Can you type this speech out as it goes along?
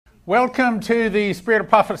Welcome to the Spirit of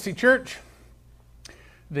Prophecy Church.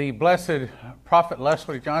 The blessed prophet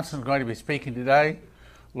Leslie Johnson is going to be speaking today.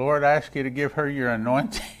 Lord, I ask you to give her your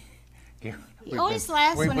anointing. He always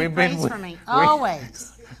laughs when he prays for me.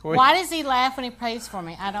 Always. Why does he laugh when he prays for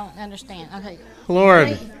me? I don't understand. Okay.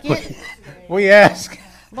 Lord, we ask.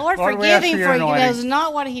 Lord, forgive him for he does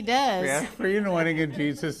not what he does. We ask for your anointing in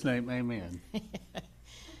Jesus' name. Amen.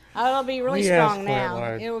 Oh, it'll be really strong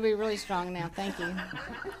now. It will be really strong now. Thank you.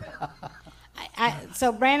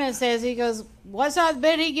 So Brandon says, he goes, what side of the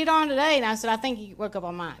bed did he get on today? And I said, I think he woke up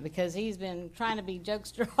on mine because he's been trying to be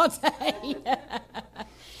jokester all day.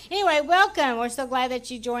 Anyway, welcome. We're so glad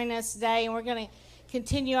that you joined us today, and we're going to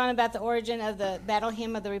continue on about the origin of the Battle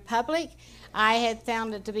Hymn of the Republic. I had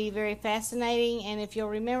found it to be very fascinating, and if you'll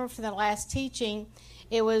remember from the last teaching,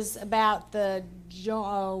 it was about the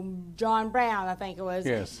John Brown, I think it was.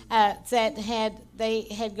 Yes. They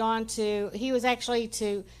had gone to. He was actually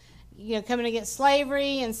coming against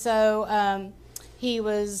slavery, and so he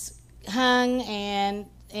was hung,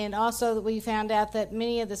 and also that we found out that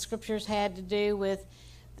many of the scriptures had to do with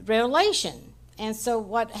Revelation. And so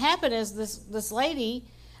what happened is this lady,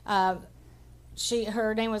 her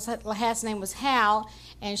last name was Hal,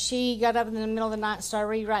 and she got up in the middle of the night and started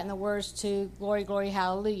rewriting the words to Glory, Glory,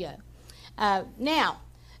 Hallelujah. Now,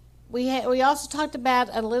 we also talked about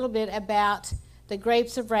a little bit about the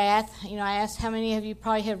Grapes of Wrath. I asked how many of you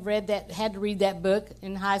probably have had to read that book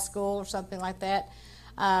in high school or something like that.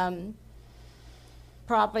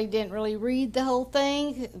 Probably didn't really read the whole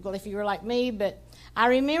thing, if you were like me, but I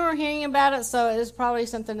remember hearing about it, so it was probably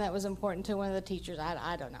something that was important to one of the teachers.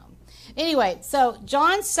 I don't know. Anyway, so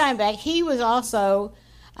John Steinbeck, he was also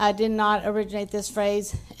did not originate this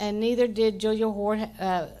phrase, and neither did Julia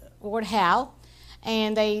Ward Howe.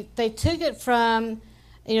 And they took it from,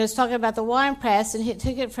 it's talking about the wine press, and he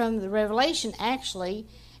took it from the Revelation, actually.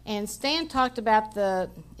 And Stan talked about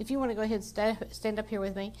if you want to go ahead and stand up here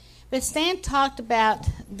with me, but Stan talked about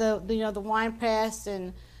the wine press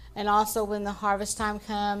and also when the harvest time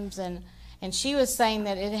comes, and she was saying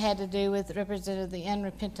that it had to do with represented the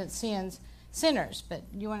unrepentant sinners. But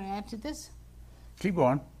you want to add to this? Keep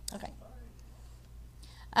going. Okay.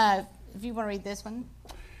 If you want to read this one.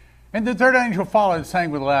 And the third angel followed,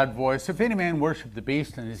 saying with a loud voice, if any man worship the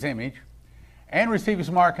beast and his image, and receive his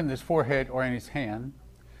mark in his forehead or in his hand,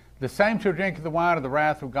 the same shall drink of the wine of the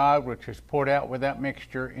wrath of God, which is poured out without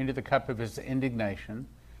mixture into the cup of his indignation.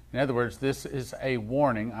 In other words, this is a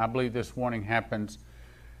warning. I believe this warning happens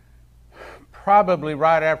probably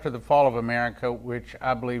right after the fall of America, which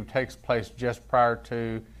I believe takes place just prior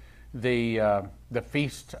to the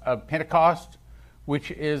Feast of Pentecost,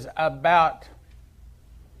 which is about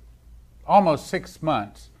almost 6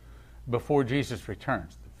 months before Jesus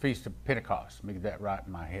returns. The Feast of Pentecost. Let me get that right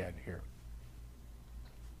in my head here.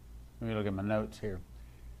 Let me look at my notes here.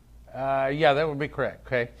 Yeah, that would be correct.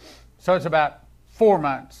 Okay, so it's about 4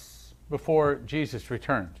 months before Jesus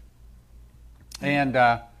returned. And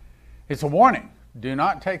it's a warning. Do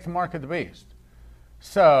not take the mark of the beast.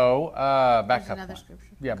 So, back up. Another scripture.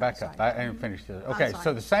 Yeah, back up. I didn't finish this. Okay,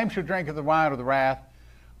 so the same shall drink of the wine of the wrath,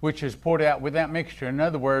 which is poured out without mixture. In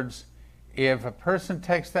other words, if a person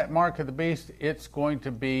takes that mark of the beast, it's going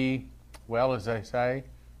to be, well, as they say,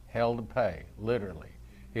 hell to pay, literally.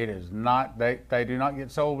 It is not, they do not get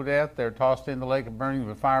sold with death. They're tossed in the lake of burning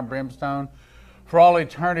with fire and brimstone for all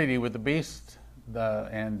eternity with the beast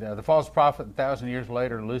the false prophet. 1,000 years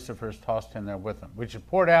later, Lucifer is tossed in there with them, which is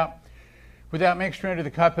poured out without mixture into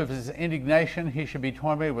the cup of his indignation. He should be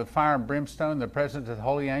tormented with fire and brimstone, the presence of the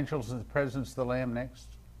holy angels and the presence of the Lamb. Next.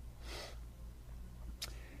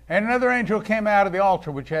 And another angel came out of the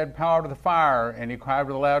altar, which had power to the fire, and he cried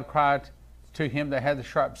with a loud cry to him that had the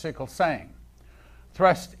sharp sickle, saying,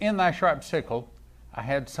 thrust in thy sharp sickle. I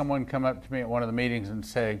had someone come up to me at one of the meetings and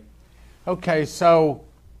say, okay, so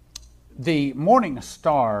the morning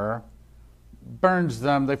star burns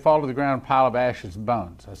them, they fall to the ground, pile of ashes and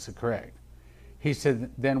bones. I said, correct. He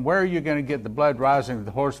said, then where are you going to get the blood rising of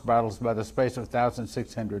the horse bridles by the space of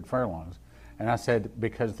 1,600 furlongs? And I said,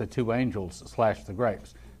 because the two angels slashed the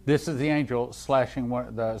grapes. This is the angel slashing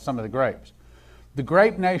some of the grapes. The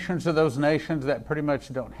grape nations are those nations that pretty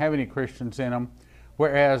much don't have any Christians in them,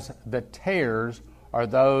 whereas the tares are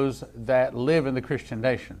those that live in the Christian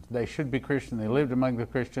nations. They should be Christian. They lived among the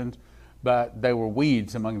Christians, but they were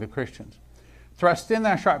weeds among the Christians. Thrust in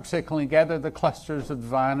thy sharp sickle and gather the clusters of the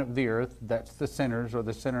vine of the earth, that's the sinners or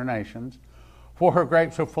the sinner nations, for her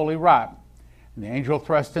grapes are fully ripe. And the angel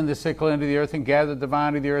thrust in the sickle into the earth and gathered the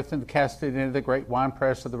vine of the earth and cast it into the great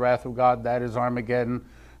winepress of the wrath of God. That is Armageddon.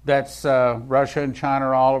 That's Russia and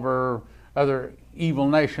China, all of our other evil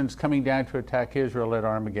nations coming down to attack Israel at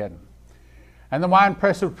Armageddon. And the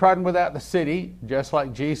winepress was trodden without the city, just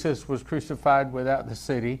like Jesus was crucified without the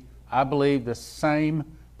city. I believe the same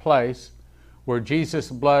place where Jesus'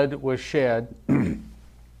 blood was shed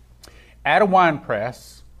at a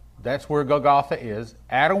winepress, that's where Golgotha is,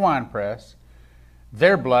 at a winepress,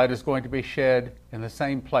 their blood is going to be shed in the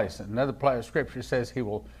same place. Another place of Scripture says he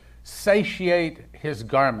will satiate his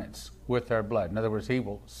garments with their blood. In other words, he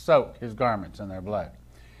will soak his garments in their blood.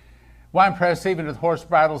 Winepress even with horse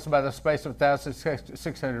bridles by the space of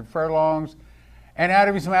 1,600 furlongs, and out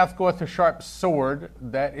of his mouth goeth a sharp sword,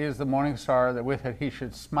 that is the morning star, that with it he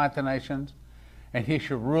should smite the nations, and he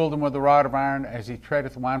should rule them with a rod of iron, as he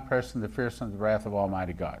treadeth the winepress in the fierceness of the wrath of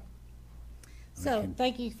Almighty God. So,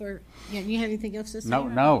 thank you for, you have anything else to say?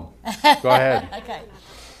 No. Go ahead. Okay.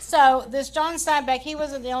 So, this John Steinbeck, he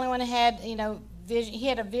wasn't the only one who had, vision. He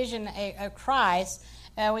had a vision of Christ.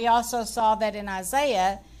 We also saw that in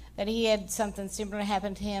Isaiah, that he had something similar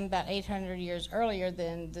happen to him about 800 years earlier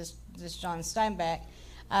than this John Steinbeck.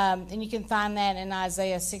 And you can find that in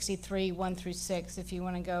Isaiah 63, 1 through 6, if you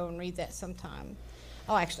want to go and read that sometime.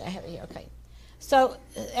 Oh, actually, I have it here. Okay. So,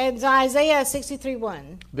 it's Isaiah 63,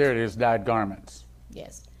 1. There it is, dyed garments.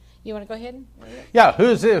 Yes. You want to go ahead and read it? Yeah, who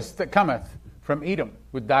is this that cometh from Edom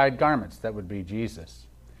with dyed garments? That would be Jesus.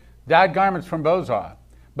 Dyed garments from Bozrah.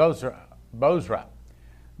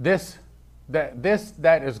 This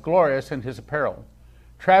that is glorious in his apparel,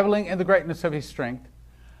 traveling in the greatness of his strength.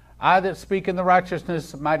 I that speak in the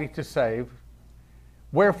righteousness mighty to save.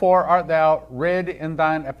 Wherefore art thou red in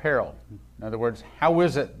thine apparel? In other words, how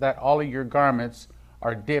is it that all of your garments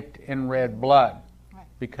are dipped in red blood? Right.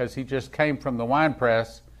 Because he just came from the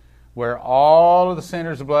winepress where all of the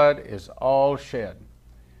sinner's blood is all shed.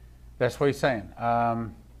 That's what he's saying.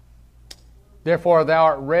 Therefore thou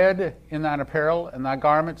art red in thine apparel, and thy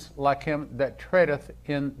garments like him that treadeth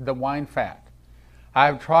in the wine fat. I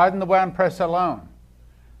have trodden the winepress alone.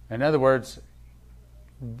 In other words,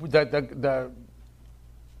 the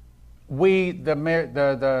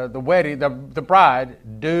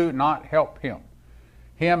bride do not help him.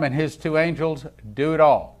 Him and his two angels do it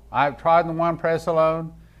all. I have trodden the winepress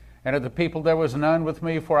alone, and of the people there was none with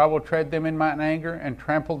me, for I will tread them in mine anger and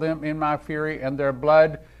trample them in my fury, and their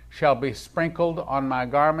blood shall be sprinkled on my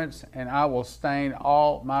garments, and I will stain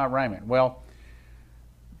all my raiment. Well,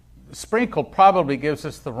 sprinkle probably gives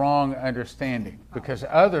us the wrong understanding, because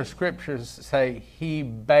other scriptures say he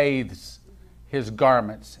bathes his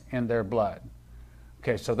garments in their blood.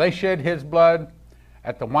 Okay, so they shed his blood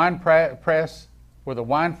at the wine press or the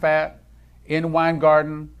wine fat, in the wine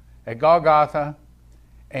garden, at Golgotha,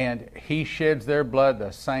 and he sheds their blood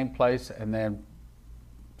the same place and then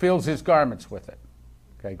fills his garments with it.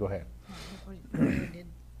 Okay, go ahead. You can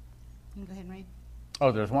go ahead and read.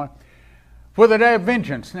 Oh, there's one. For the day of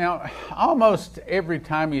vengeance. Now, almost every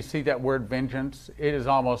time you see that word vengeance, it is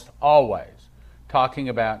almost always talking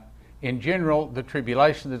about, in general, the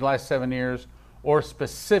tribulation of the last 7 years, or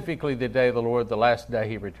specifically the day of the Lord, the last day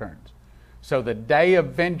he returns. So the day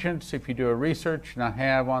of vengeance, if you do a research, and I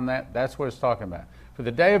have on that, that's what it's talking about. For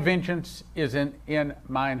the day of vengeance is in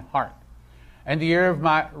mine heart, and the year of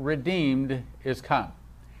my redeemed is come.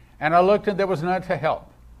 And I looked, and there was none to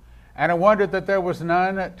help. And I wondered that there was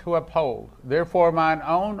none to uphold. Therefore mine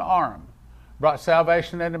own arm brought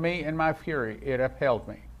salvation unto me. In my fury it upheld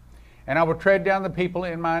me. And I will tread down the people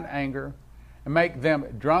in mine anger, and make them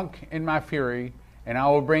drunk in my fury, and I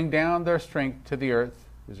will bring down their strength to the earth.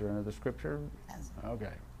 Is there another scripture?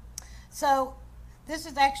 Okay. So this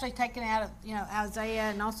is actually taken out of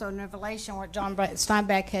Isaiah and also in Revelation, where John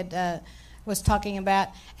Steinbeck had was talking about.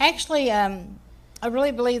 Actually, I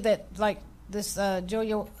really believe that, like this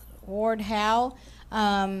Julia Ward Howe,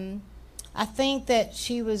 I think that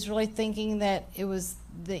she was really thinking that it was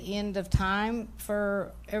the end of time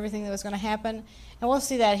for everything that was going to happen. And we'll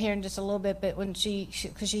see that here in just a little bit, but when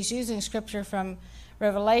because she's using scripture from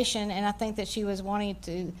Revelation, and I think that she was wanting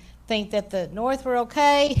to think that the north were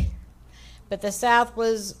okay, but the south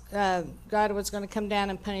was, God was going to come down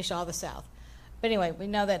and punish all the south. But anyway, we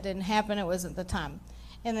know that didn't happen. It wasn't the time.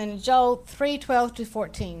 And then Joel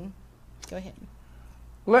 3:12-14. Go ahead.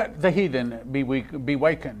 Let the heathen be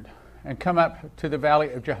wakened and come up to the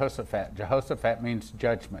valley of Jehoshaphat. Jehoshaphat means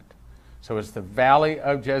judgment. So it's the valley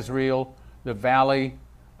of Jezreel, the valley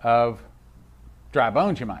of dry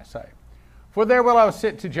bones, you might say. For there will I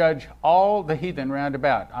sit to judge all the heathen round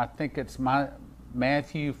about. I think it's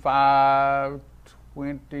Matthew 5:21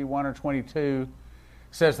 or 22.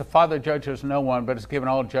 Says the Father judges no one, but has given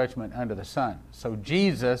all judgment unto the Son. So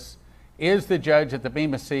Jesus is the judge at the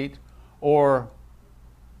Bema Seat, or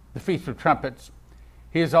the Feast of Trumpets.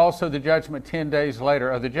 He is also the judgment 10 days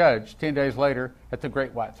later, or the judge 10 days later at the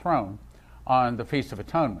great white throne on the Feast of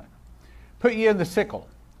Atonement. Put ye in the sickle.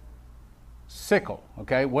 Sickle,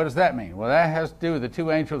 okay? What does that mean? Well, that has to do with the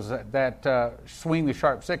two angels that swing the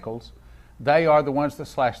sharp sickles. They are the ones that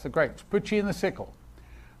slash the grapes. Put ye in the sickle,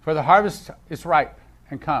 for the harvest is ripe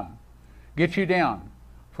and come. Get you down,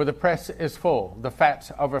 for the press is full, the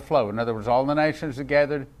fats overflow. In other words, all the nations are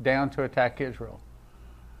gathered down to attack Israel.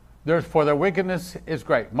 For their wickedness is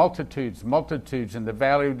great, multitudes, multitudes in the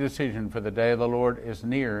valley of decision, for the day of the Lord is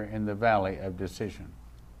near in the valley of decision.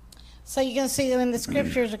 So you can see that when the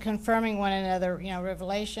scriptures are confirming one another,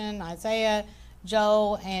 Revelation, Isaiah,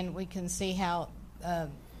 Joel, and we can see how,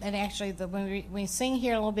 and actually when we sing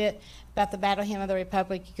here a little bit about the battle hymn of the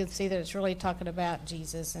Republic, you can see that it's really talking about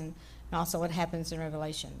Jesus and also what happens in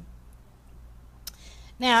Revelation.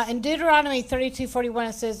 Now, in Deuteronomy 32:41,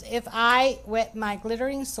 it says, if I whet my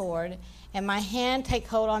glittering sword and my hand take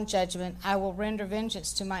hold on judgment, I will render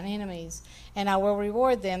vengeance to mine enemies, and I will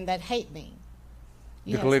reward them that hate me.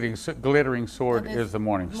 The glittering sword is the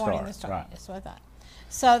morning star. Right. That's what I thought.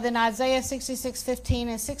 So then Isaiah 66:15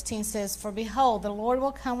 and 16 says, for behold, the Lord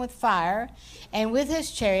will come with fire, and with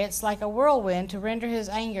his chariots like a whirlwind, to render his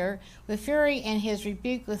anger with fury and his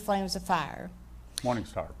rebuke with flames of fire. Morning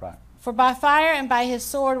star, right. For by fire and by his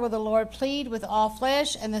sword will the Lord plead with all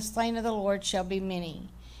flesh, and the slain of the Lord shall be many.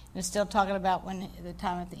 And it's still talking about the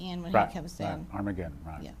time at the end when he comes down. Right. Armageddon,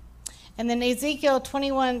 right. Yeah. And then Ezekiel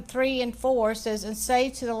 21:3 and 4 says, and say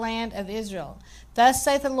to the land of Israel, thus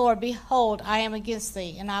saith the Lord, behold, I am against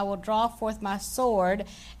thee, and I will draw forth my sword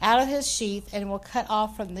out of his sheath, and will cut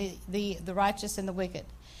off from the righteous and the wicked.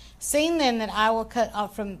 Seeing then that I will cut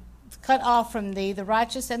off from thee the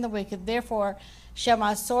righteous and the wicked, therefore shall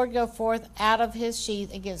my sword go forth out of his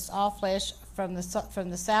sheath against all flesh from the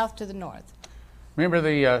south to the north. Remember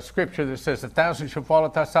the scripture that says, 1,000 shall fall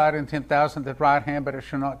at thy side and 10,000 at thy right hand, but it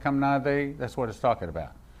shall not come nigh thee? That's what it's talking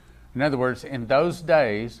about. In other words, in those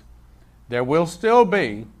days, there will still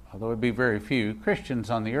be, although it be very few, Christians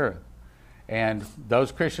on the earth. And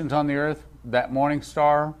those Christians on the earth, that morning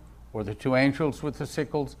star or the two angels with the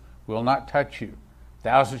sickles will not touch you.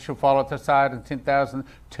 1,000 shall fall at thy side and 10,000.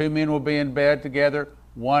 Two men will be in bed together.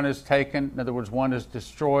 One is taken. In other words, one is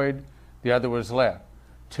destroyed. The other was left.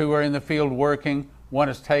 Two are in the field working. One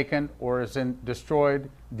is taken or is destroyed.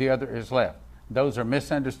 The other is left. Those are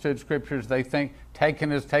misunderstood scriptures. They think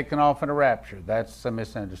taken is taken off in a rapture. That's a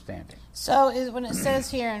misunderstanding. So when it says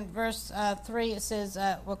here in verse 3, it says,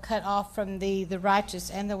 will cut off from the righteous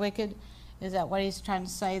and the wicked. Is that what he's trying to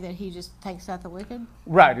say, that he just takes out the wicked?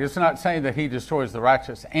 Right. It's not saying that he destroys the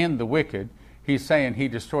righteous and the wicked. He's saying he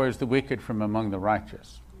destroys the wicked from among the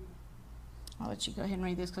righteous. I'll let you go ahead and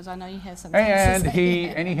read this because I know you have something and to say.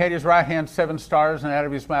 And he had his right hand 7 stars, and out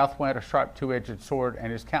of his mouth went a sharp two-edged sword,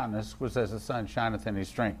 and his countenance was as the sun shineth in his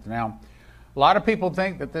strength. Now, a lot of people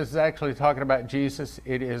think that this is actually talking about Jesus.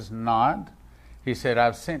 It is not. He said,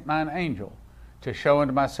 I've sent mine angel to show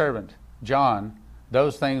unto my servant John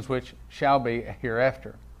those things which shall be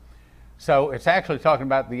hereafter. So it's actually talking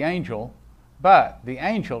about the angel, but the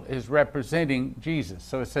angel is representing Jesus.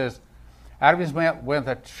 So it says, out of his mouth went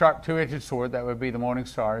a sharp two-edged sword, that would be the morning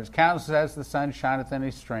star. His countenance as the sun shineth in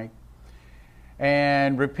his strength.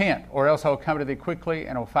 And repent, or else I will come to thee quickly,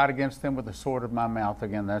 and I will fight against them with the sword of my mouth.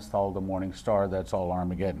 Again, that's all the morning star. That's all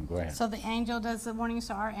Armageddon. Go ahead. So the angel does the morning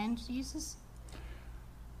star and Jesus?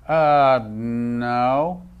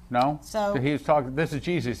 No. So he was talking. This is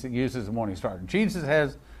Jesus that uses the morning star. Jesus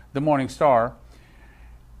has the morning star.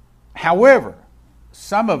 However,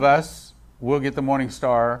 some of us will get the morning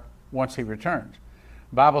star once he returns.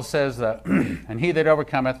 The Bible says that, and he that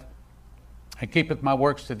overcometh and keepeth my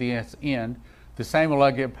works to the end, the same will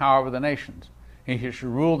I give power over the nations. And he shall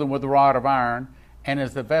rule them with a rod of iron, and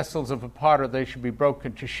as the vessels of a potter they shall be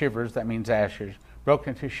broken to shivers, that means ashes,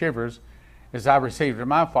 broken to shivers, as I received of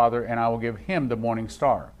my Father, and I will give him the morning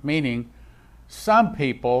star. Meaning, some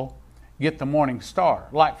people get the morning star.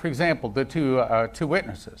 Like, for example, the two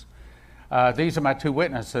witnesses. These are my two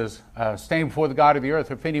witnesses, standing before the God of the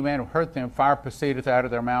earth. If any man hurt them, fire proceedeth out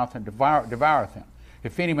of their mouth and devoureth them.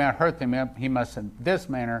 If any man hurt them, he must in this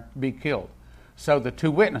manner be killed. So the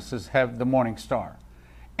two witnesses have the morning star.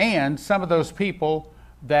 And some of those people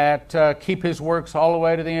that keep his works all the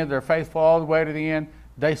way to the end, they're faithful all the way to the end,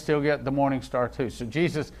 they still get the morning star too. So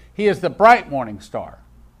Jesus, he is the bright morning star.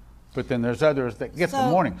 But then there's others that get the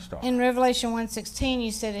morning star. In Revelation 1:16,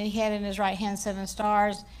 you said that he had in his right hand 7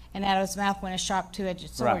 stars, and out of his mouth went a sharp two-edged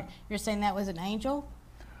sword. Right. You're saying that was an angel?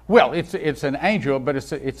 Well, it's an angel, but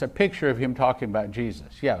it's a picture of him talking about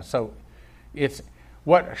Jesus. Yeah, so it's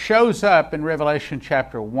what shows up in Revelation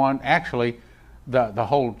chapter 1. Actually, the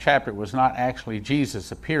whole chapter was not actually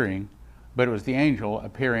Jesus appearing, but it was the angel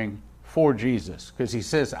appearing for Jesus, because he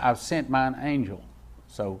says, I've sent mine angel.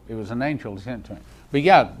 So it was an angel sent to him. But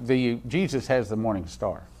yeah, Jesus has the morning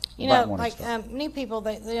star. You know, like many people,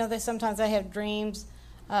 they sometimes they have dreams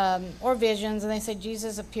or visions, and they say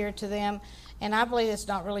Jesus appeared to them. And I believe it's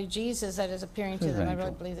not really Jesus that is appearing to them. I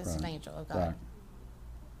really believe it's an angel of God. Right.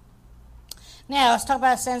 Now, let's talk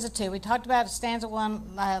about stanza 2. We talked about stanza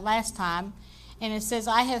 1 last time. And it says,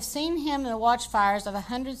 I have seen him in the watchfires of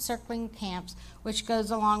 100 circling camps, which goes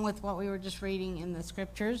along with what we were just reading in the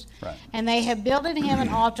scriptures. Right. And they have builded him an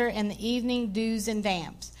altar in the evening dews and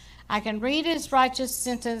damps. I can read his righteous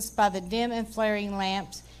sentence by the dim and flaring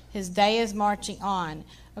lamps. His day is marching on.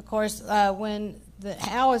 Of course, when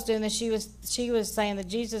Hal was doing this, she was saying that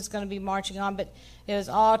Jesus is going to be marching on, but it was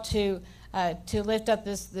all to lift up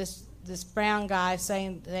this brown guy,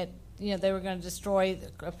 saying that they were going to destroy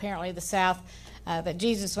apparently the South. That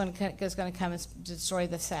Jesus is going to come and destroy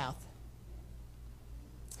the South.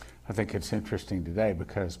 I think it's interesting today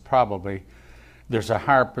because probably there's a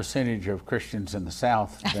higher percentage of Christians in the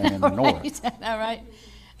South than in the North. All right.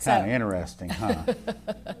 Kind of interesting, huh?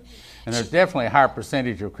 And there's definitely a higher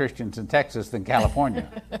percentage of Christians in Texas than California.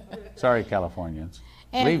 Sorry, Californians.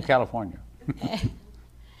 Leave California.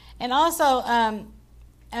 And also,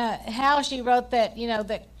 how she wrote that,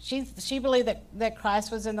 that she believed that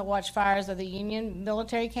Christ was in the watchfires of the Union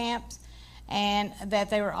military camps, and that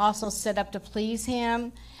they were also set up to please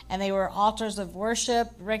him, and they were altars of worship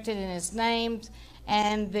erected in his name,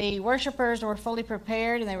 and the worshipers were fully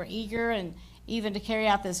prepared, and they were eager and even to carry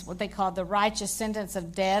out this, what they called the righteous sentence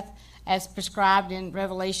of death as prescribed in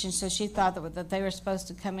Revelation. So she thought that they were supposed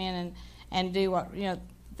to come in and do what,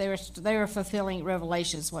 they were fulfilling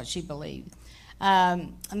Revelation is what she believed.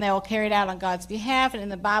 And they will carry it out on God's behalf. And in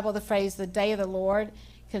the Bible, the phrase "the day of the Lord"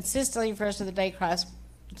 consistently refers to the day Christ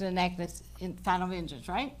to enact this in final vengeance.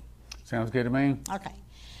 Right? Sounds good to me. Okay,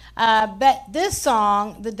 but this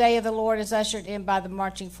song, "The Day of the Lord," is ushered in by the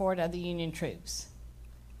marching forward of the Union troops.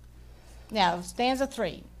 Now, stanza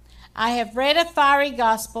 3. I have read a fiery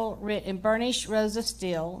gospel writ in burnished rows of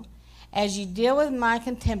steel. As you deal with my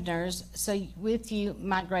contemners, so with you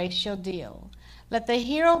my grace shall deal. Let the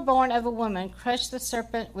hero born of a woman crush the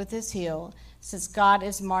serpent with his heel, since God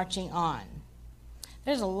is marching on.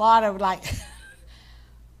 There's a lot of a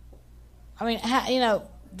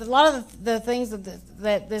lot of the things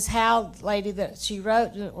that this Hal lady that she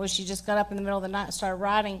wrote, when she just got up in the middle of the night and started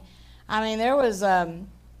writing, there was, it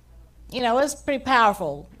was pretty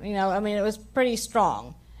powerful. It was pretty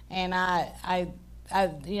strong. And I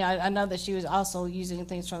know that she was also using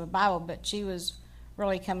things from the Bible, but she was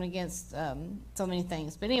really coming against so many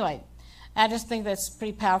things. But anyway, I just think that's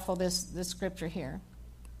pretty powerful, this scripture here.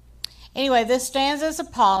 Anyway, this stanza is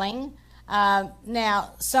appalling.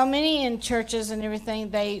 Now, so many in churches and everything,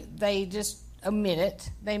 they just omit it.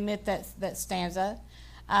 They omit that stanza.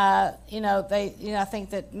 I think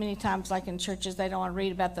that many times, like in churches, they don't want to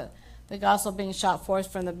read about the gospel being shot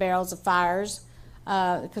forth from the barrels of fires,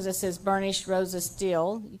 because it says burnished rows of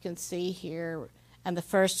steel. You can see here in the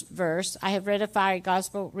first verse, I have read a fiery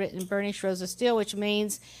gospel written burnished rows of steel, which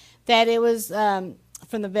means that it was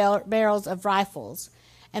from the barrels of rifles.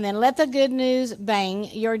 And then let the good news bang,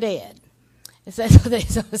 you're dead. That's what they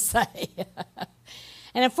sort of say.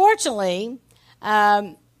 And unfortunately,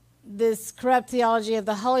 this corrupt theology of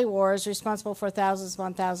the holy war is responsible for thousands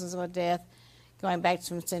upon thousands of death going back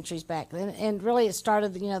some centuries back. And really it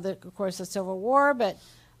started, of course, the Civil War, but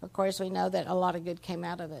of course we know that a lot of good came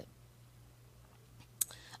out of it.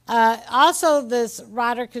 Also, this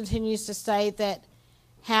writer continues to say that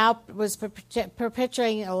Hal was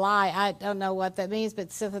perpetuating a lie. I don't know what that means,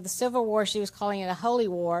 but for the Civil War, she was calling it a holy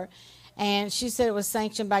war. And she said it was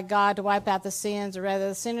sanctioned by God to wipe out the sins, or rather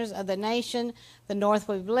the sinners of the nation. The North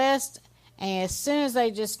would be blessed, and as soon as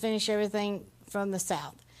they just finish everything from the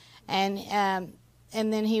South. And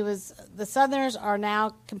then the Southerners are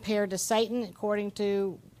now compared to Satan, according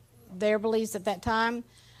to their beliefs at that time.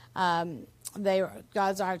 They are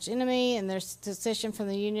God's arch enemy, and their secession from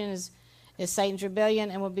the Union is Satan's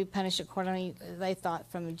rebellion and will be punished accordingly, they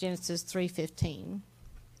thought, from Genesis 3:15.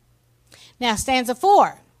 Now, stanza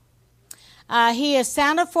 4. He has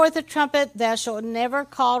sounded forth a trumpet, thou shalt never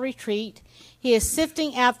call retreat. He is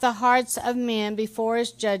sifting out the hearts of men before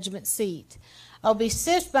his judgment seat. Oh, be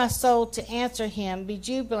sift, my soul, to answer him. Be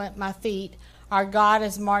jubilant, my feet. Our God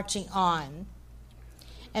is marching on.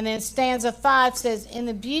 And then stanza 5 says, in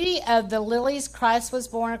the beauty of the lilies, Christ was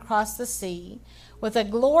born across the sea, with a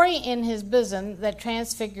glory in his bosom that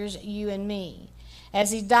transfigures you and me.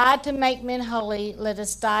 As he died to make men holy, let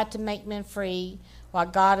us die to make men free. while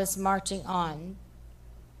God is marching on.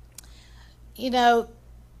 You know,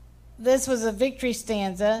 this was a victory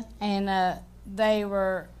stanza, and they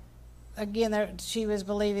were, again, she was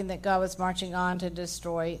believing that God was marching on to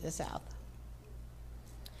destroy the South.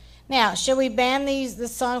 Now, should we ban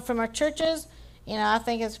this song from our churches? You know, I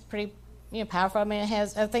think it's pretty powerful. I mean,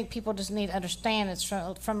 I think people just need to understand it's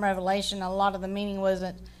from Revelation. A lot of the meaning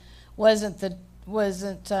wasn't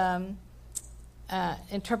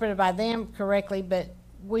interpreted by them correctly, but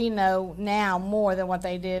we know now more than what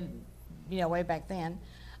they did, way back then.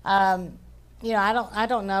 I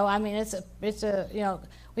don't know. I mean,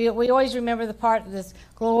 we always remember the part of this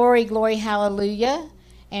glory, glory, hallelujah,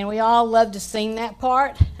 and we all love to sing that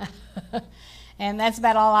part, and that's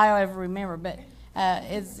about all I ever remember. But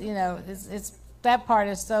it's that part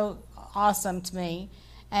is so awesome to me,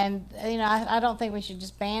 and I don't think we should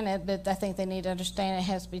just ban it, but I think they need to understand it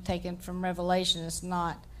has to be taken from Revelation. It's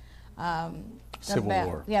not Civil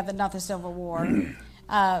War. Yeah, not the Civil War.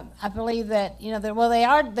 I believe that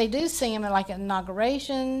they do sing them at like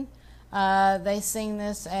inauguration. They sing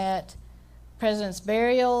this at presidents'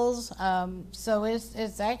 burials. So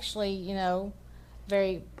it's actually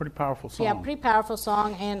very pretty powerful song. Yeah, pretty powerful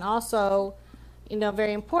song, and also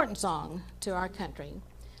very important song to our country.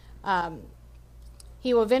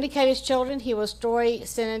 He will vindicate his children. He will destroy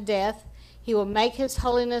sin and death. He will make his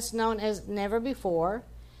holiness known as never before.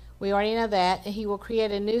 We already know that. And he will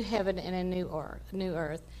create a new heaven and a new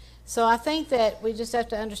earth. So I think that we just have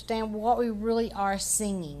to understand what we really are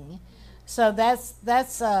singing. So that's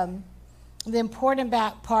the important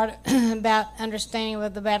part about understanding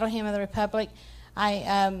with the Battle Hymn of the Republic.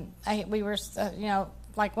 We were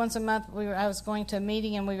like once a month I was going to a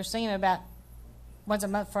meeting and we were singing about once a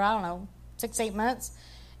month for 6-8 months,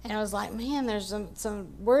 and I was like, man, there's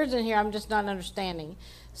some words in here I'm just not understanding.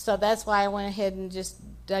 So that's why I went ahead and just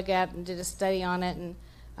dug out and did a study on it, and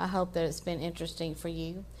I hope that it's been interesting for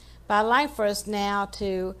you. But I'd like for us now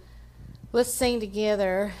let's sing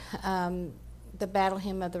together the Battle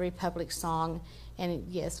Hymn of the Republic song. And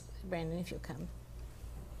yes, Brandon, if you'll come.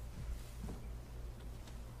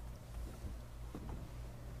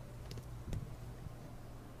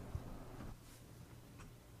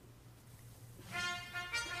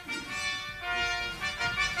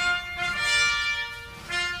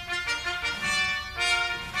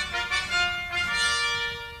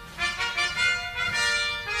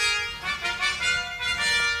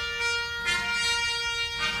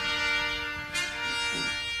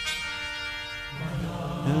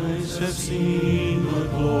 Have seen the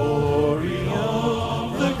glory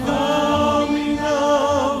of the coming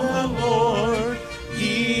of the Lord.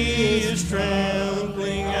 He is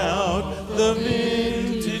trampling out the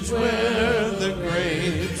vintage where the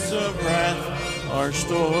grapes of wrath are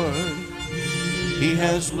stored. He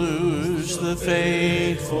has loosed the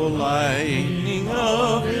fateful lightning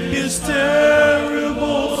of his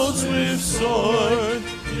terrible swift sword.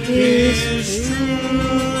 His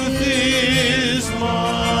truth is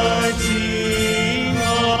marching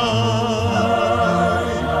on.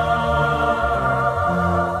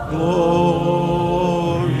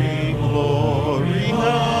 Glory, glory,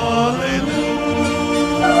 hallelujah.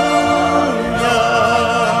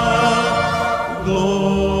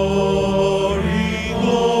 Glory,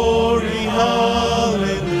 glory,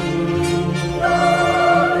 hallelujah.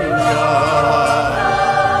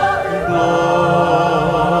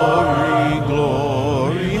 Glory,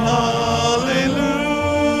 glory, hallelujah.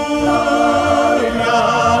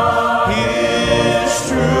 His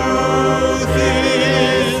truth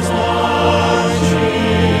is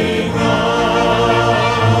marching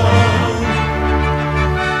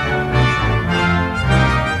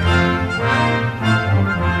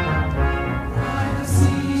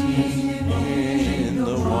in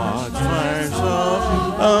the watchfires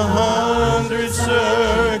of 100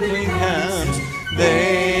 circling camps.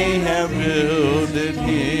 They have builded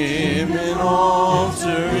him an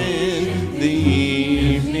altar in the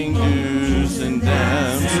evening dews and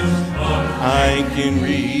damps. I can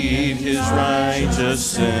read his righteous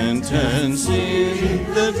sentence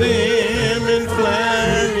in the dim and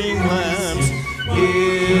flaring lamps.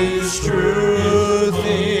 His truth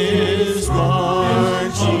is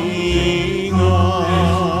marching on.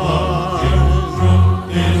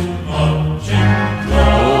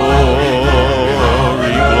 Glory,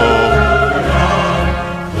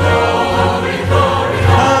 glory,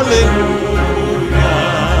 hallelujah.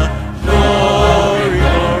 Glory,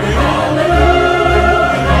 glory,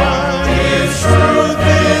 hallelujah. His truth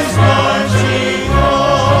is marching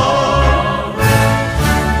on.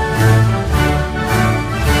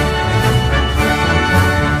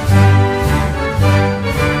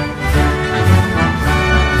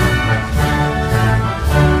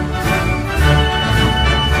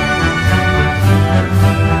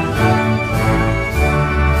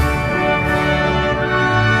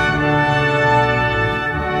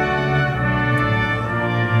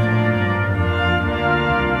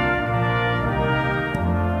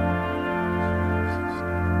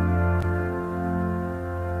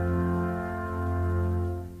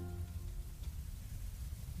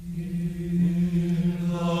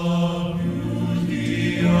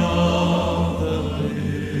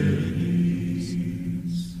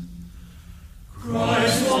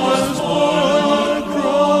 was born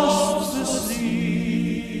across the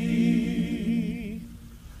sea,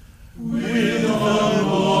 with a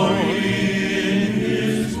glory in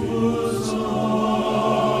his bosom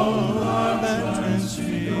that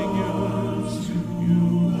transfigures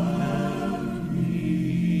you and me.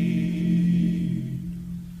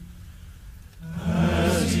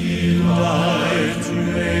 As he died to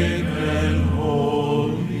make men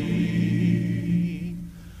holy,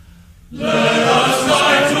 let us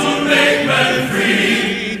die to make men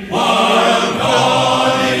free, while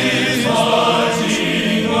God is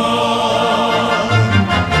marching on.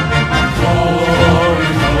 Glory,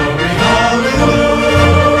 glory, hallelujah.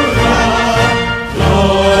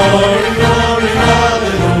 Glory, glory,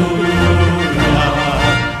 hallelujah.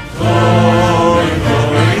 Glory,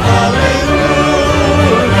 glory,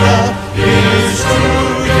 hallelujah. His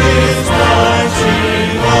truth is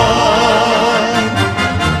marching on.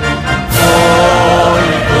 Glory,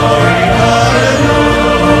 glory, hallelujah.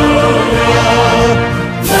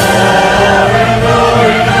 Glory,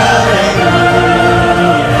 glory,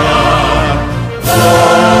 hallelujah.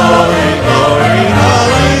 Glory, glory,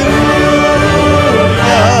 hallelujah.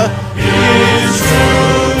 His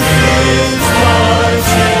truth is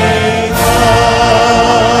marching on.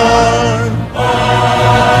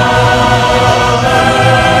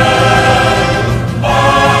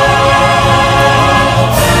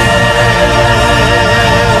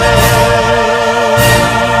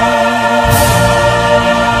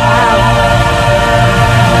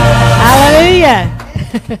 Hallelujah.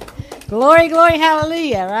 Glory, glory,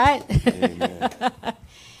 hallelujah, right?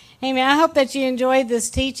 Amen. I hope that you enjoyed this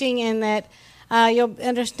teaching and that you'll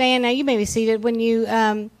understand. Now, you may be seated. When you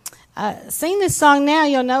sing this song now,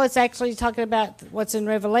 you'll know it's actually talking about what's in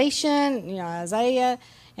Revelation, Isaiah,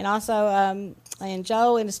 and also in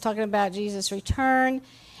Joel, and it's talking about Jesus' return.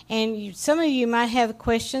 And some of you might have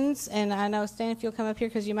questions, and I know, Stan, if you'll come up here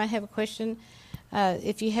because you might have a question.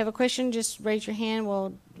 If you have a question, just raise your hand.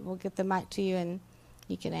 We'll get the mic to you, and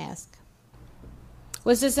you can ask.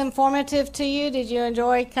 Was this informative to you? Did you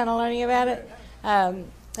enjoy kind of learning about it? And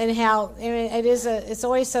how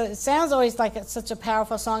it sounds always like it's such a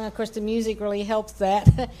powerful song. Of course, the music really helps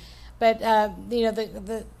that. But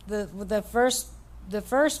the first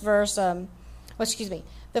verse.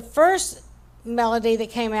 The first melody that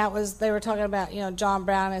came out was they were talking about John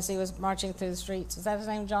Brown as he was marching through the streets. Is that his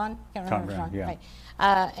name, John? Can't remember. John Brown, yeah. Right.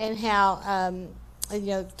 And how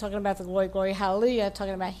talking about the glory, glory, hallelujah,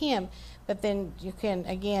 talking about him. But then you can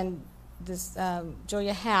again this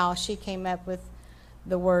Julia Howe, she came up with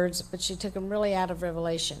the words, but she took them really out of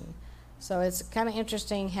Revelation. So it's kind of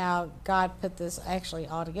interesting how God put this actually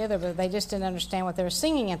all together, but they just didn't understand what they were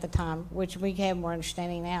singing at the time, which we have more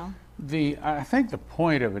understanding now. I think the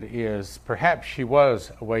point of it is perhaps she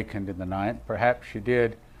was awakened in the night, perhaps she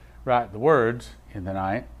did write the words in the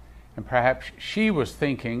night, and perhaps she was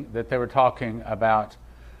thinking that they were talking about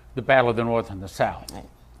the battle of the North and the South. Right.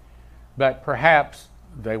 But perhaps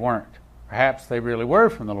they weren't. Perhaps they really were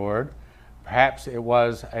from the Lord. Perhaps it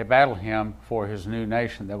was a battle hymn for his new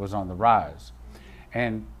nation that was on the rise.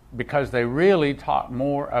 And because they really talk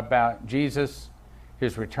more about Jesus,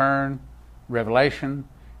 his return, Revelation,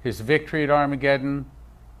 his victory at Armageddon,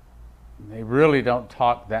 they really don't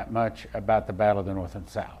talk that much about the battle of the North and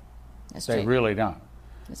South. That's They true. really don't.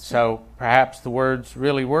 That's So perhaps the words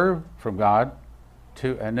really were from God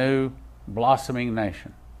to a new blossoming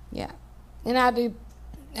nation. Yeah, and I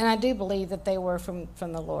do believe that they were from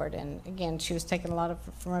the Lord. And again, she was taking a lot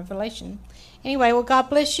from Revelation. Anyway, well, God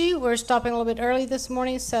bless you. We're stopping a little bit early this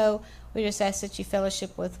morning, so we just ask that you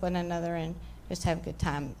fellowship with one another and just have a good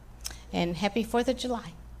time. And happy 4th of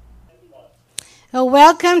July. Well,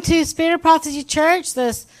 welcome to Spirit of Prophecy Church.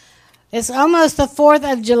 It's almost the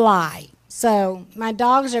 4th of July, so my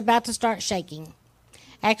dogs are about to start shaking.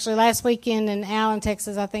 Actually, last weekend in Allen,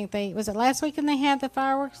 Texas, I think was it last weekend they had the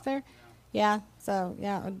fireworks there? Yeah, so,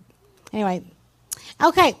 yeah. Anyway,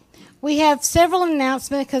 okay, we have several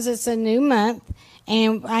announcements because it's a new month,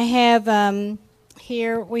 and I have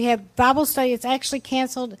here, we have Bible study. It's actually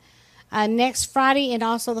canceled next Friday and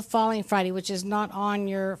also the following Friday, which is not on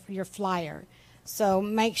your flyer. So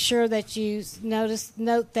make sure that you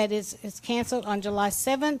note that it's canceled on July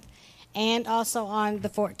 7th and also on the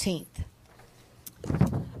 14th.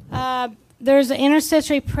 There's an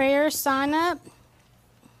intercessory prayer sign up.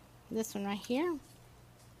 This one right here.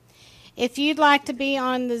 If you'd like to be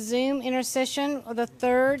on the Zoom intercession the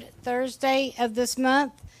third Thursday of this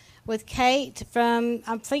month with Kate from,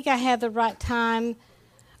 I think I have the right time.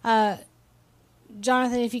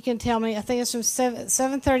 Jonathan, if you can tell me, I think it's from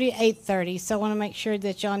 7:30 to 8:30, so I want to make sure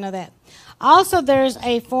that y'all know that. Also, there's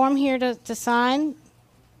a form here to sign.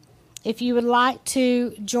 if you would like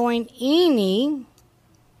to join any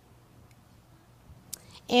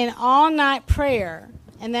in all-night prayer,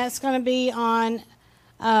 and that's going to be on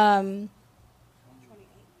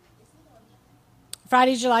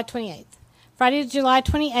Friday, July 28th. Friday, July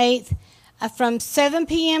 28th, from 7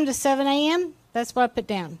 p.m. to 7 a.m. That's what I put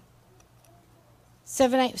down.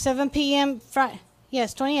 7 p.m. Friday.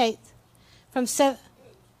 Yes, 28th. From 7.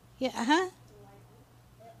 Yeah,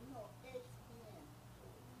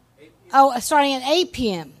 Oh, starting at 8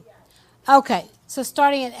 p.m. Okay, so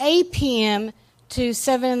starting at 8 p.m. to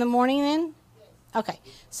 7 in the morning then? Okay,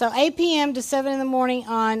 so 8 p.m. to 7 in the morning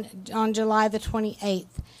on July the 28th.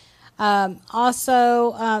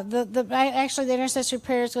 Also, actually the intercessory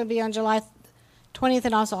prayer is going to be on July 20th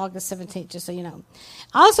and also August 17th, just so you know.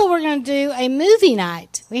 Also, we're going to do a movie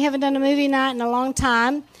night. We haven't done a movie night in a long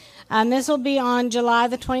time. This will be on July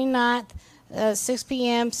the 29th, 6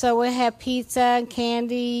 p.m. So we'll have pizza and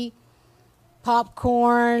candy,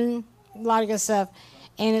 popcorn, a lot of good stuff.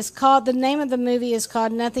 And it's called, the name of the movie is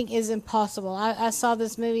called Nothing is Impossible. I saw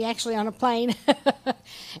this movie actually on a plane.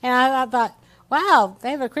 And I thought, wow,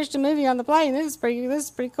 they have a Christian movie on the plane. This is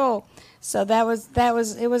pretty cool. So it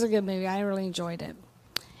was a good movie. I really enjoyed it.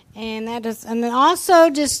 And then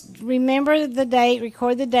also just remember the date,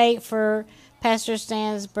 record the date for Pastor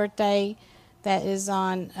Stan's birthday. That is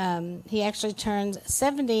on, he actually turns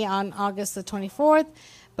 70 on August the 24th,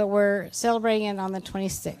 but we're celebrating it on the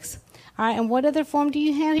 26th. All right, and what other form do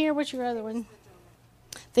you have here? What's your other one?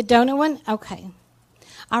 The donut one? Okay.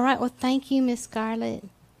 All right, well, thank you, Miss Scarlett.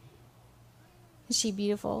 Is she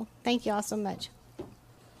beautiful? Thank you all so much.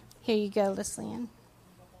 Here you go, Lislyn.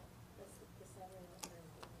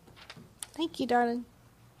 Thank you, darling.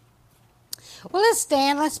 Well, let's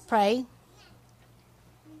stand. Let's pray.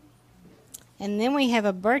 And then we have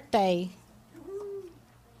a birthday.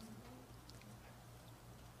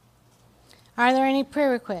 Are there any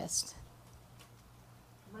prayer requests?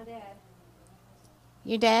 My dad.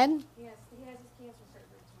 Your dad? Yes, he has his cancer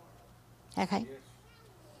surgery tomorrow. Okay.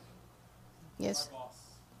 Yes. My boss,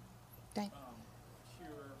 Okay. cure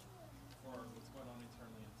for what's going on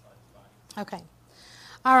internally inside his body. Okay.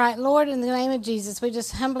 All right, Lord, in the name of Jesus, we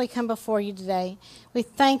just humbly come before you today. We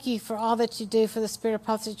thank you for all that you do for the Spirit of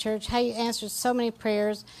Prophecy Church, how you answered so many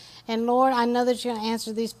prayers. And, Lord, I know that you're going to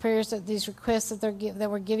answer these prayers, these requests that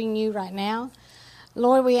we're giving you right now.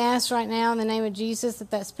 Lord, we ask right now in the name of Jesus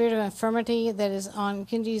that spirit of infirmity that is on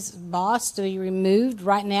Kenji's boss to be removed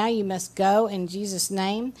right now. You must go in Jesus'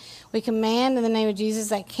 name. We command in the name of Jesus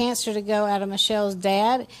that cancer to go out of Michelle's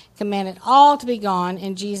dad. Command it all to be gone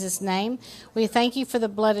in Jesus' name. We thank you for the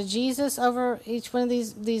blood of Jesus over each one of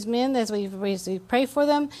these men as we pray for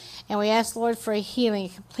them. And we ask, Lord, for a healing, a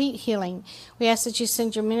complete healing. We ask that you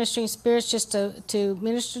send your ministering spirits just to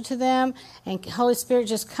minister to them. And Holy Spirit,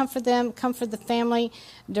 just comfort them, comfort the family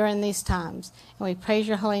during these times. And we praise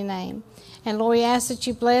your holy name. And Lord, we ask that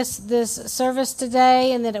you bless this service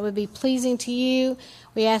today and that it would be pleasing to you.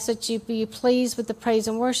 We ask that you be pleased with the praise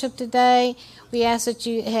and worship today. We ask that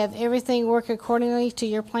you have everything work accordingly to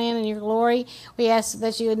your plan and your glory. We ask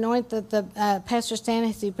that you anoint the Pastor Stan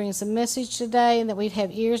as he brings the message today and that we'd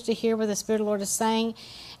have ears to hear what the Spirit of the Lord is saying.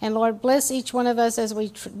 And Lord, bless each one of us as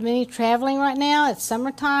many traveling right now. It's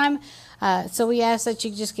summertime. So we ask that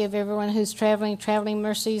you just give everyone who's traveling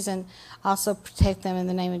mercies and also protect them in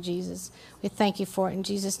the name of Jesus. We thank you for it in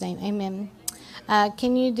Jesus' name. Amen.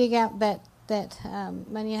 Can you dig out that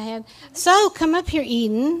money I had? So come up here,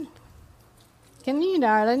 Eden. Come here,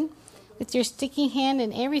 darling, with your sticky hand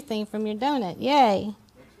and everything from your donut. Yay.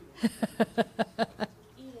 Edith,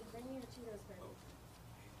 bring me your Cheetos,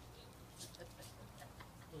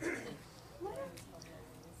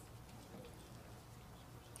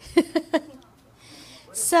 baby.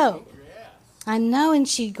 So, I know, and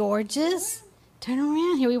she gorgeous. Turn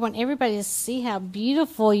around here. We want everybody to see how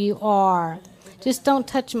beautiful you are. Just don't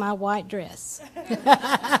touch my white dress.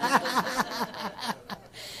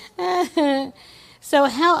 So,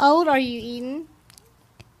 how old are you, Eden?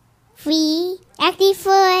 3, actually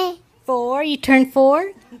 4. 4. You turned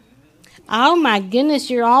 4? Oh my goodness,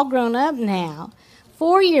 you're all grown up now.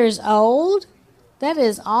 4 years old? That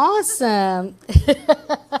is awesome.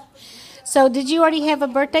 So, did you already have a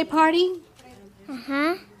birthday party?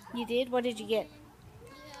 Uh-huh. You did? What did you get?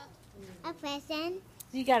 A present.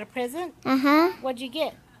 You got a present? Uh-huh. What'd you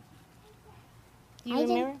get? Do you I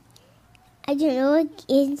didn't- remember? I don't know what's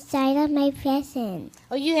inside of my present.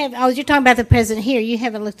 Oh, you have. Oh, you're talking about the present here. You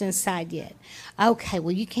haven't looked inside yet. Okay.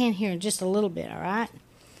 Well, you can hear in just a little bit. All right.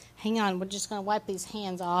 Hang on. We're just going to wipe these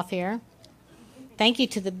hands off here. Thank you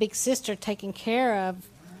to the big sister taking care of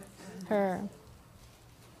her.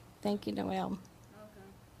 Thank you, Noelle.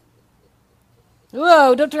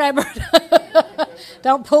 Whoa, don't try her.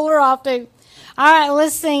 Don't pull her off, too. All right,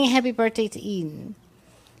 let's sing Happy Birthday to Eden.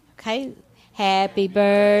 Okay. Happy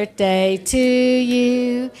birthday to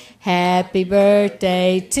you. Happy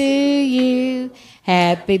birthday to you.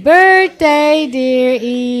 Happy birthday, dear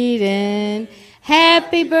Eden.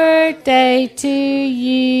 Happy birthday to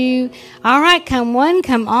you. All right, come one,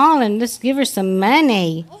 come all, and just give her some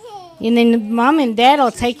money. And then Mom and Dad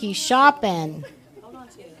will take you shopping.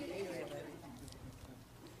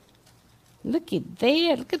 Look at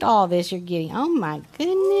that. Look at all this you're getting. Oh, my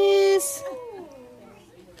goodness.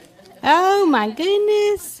 Oh, my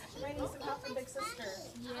goodness.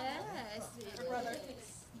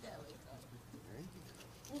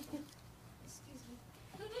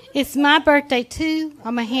 It's my birthday, too.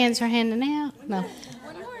 Oh, my hands are handing out. No.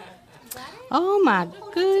 Oh, my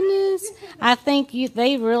goodness. I think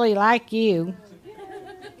they really like you.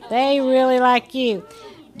 They really like you.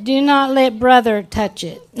 Do not let brother touch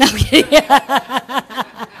it. No, I'm kidding. Are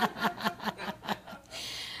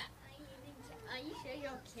you sure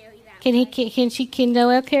you'll carry that? Can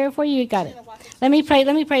Noelle carry it for you? You got it. Let me pray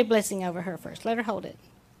a blessing over her first. Let her hold it.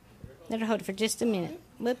 Let her hold it for just a minute.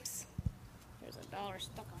 Whoops. There's $1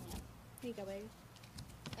 stuck on it. Here you go, baby.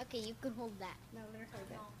 Okay, you can hold that. No, let her hold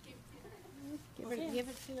that. Give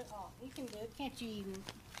it to it all. You can do it, can't you, Eden?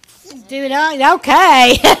 Do it all?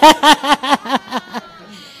 Okay.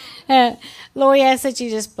 Lord, I ask that you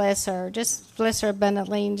just bless her. Just bless her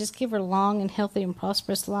abundantly and just give her a long and healthy and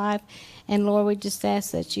prosperous life. And Lord, we just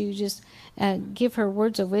ask that you just give her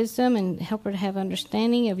words of wisdom and help her to have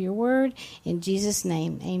understanding of your word. In Jesus'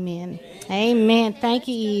 name, amen. Amen. Thank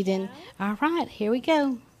you, Eden. All right, here we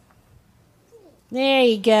go. There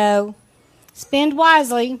you go. Spend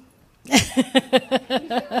wisely.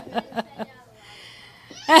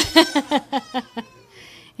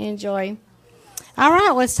 Enjoy. All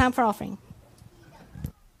right, well, it's time for offering.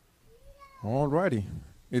 All righty.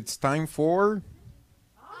 It's time for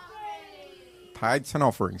tithes and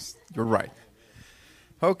offerings. You're right.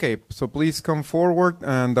 Okay, so please come forward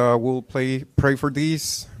and we'll pray for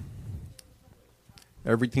these.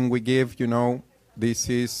 Everything we give, this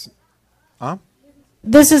is...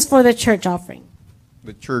 This is for the church offering.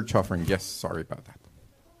 The church offering. Yes, sorry about that.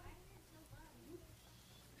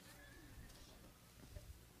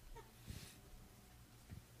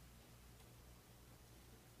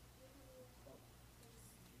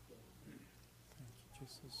 Thank you,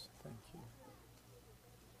 Jesus. Thank you.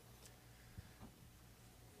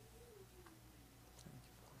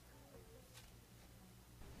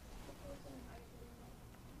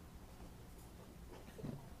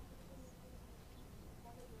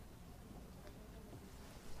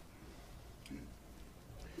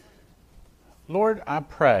 Lord, I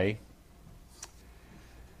pray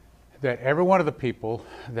that every one of the people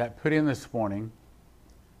that put in this morning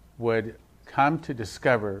would come to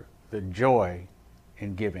discover the joy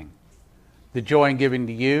in giving. The joy in giving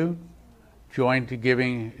to you,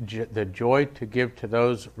 the joy to give to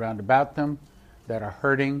those round about them that are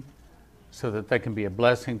hurting so that they can be a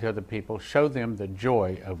blessing to other people. Show them the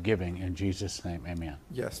joy of giving in Jesus' name. Amen.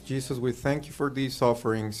 Yes, Jesus, we thank you for these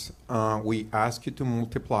offerings. We ask you to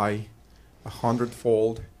multiply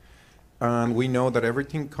 100-fold. And we know that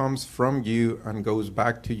everything comes from you and goes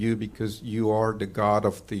back to you because you are the God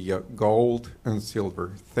of the gold and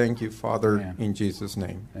silver. Thank you, Father, Amen. in Jesus'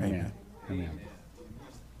 name. Amen. Amen.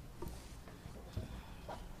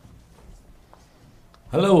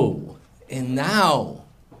 Hello. And now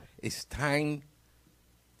it's time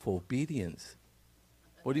for obedience.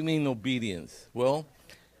 What do you mean obedience? Well,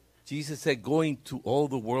 Jesus said, go into all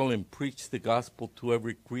the world and preach the gospel to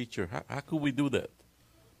every creature. How could we do that?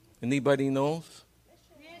 Anybody knows?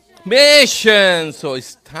 Missions. So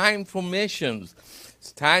it's time for missions.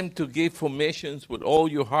 It's time to give for missions with all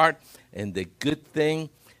your heart. And the good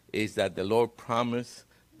thing is that the Lord promised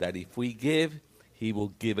that if we give, he will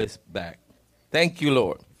give us back. Thank you,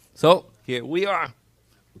 Lord. So here we are.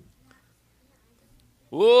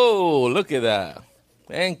 Whoa, look at that.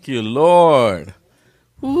 Thank you, Lord.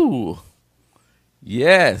 Ooh.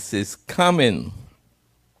 Yes, it's coming.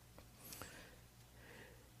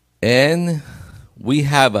 And we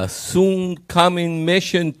have a soon coming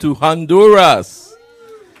mission to Honduras.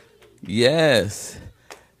 Yes.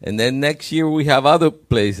 And then next year we have other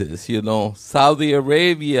places, Saudi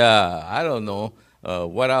Arabia. I don't know.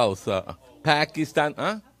 What else? Pakistan.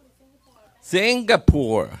 Huh?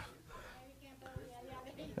 Singapore.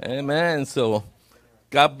 Amen. So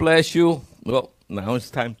God bless you. Well, now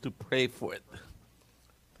it's time to pray for it.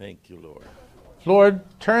 Thank you, Lord. Lord,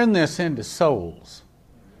 turn this into souls.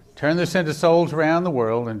 Turn this into souls around the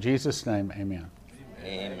world. In Jesus' name, amen.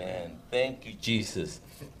 Amen. Thank you, Jesus.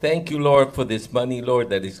 Thank you, Lord, for this money, Lord,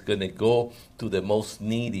 that is going to go to the most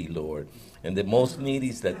needy, Lord. And the most needy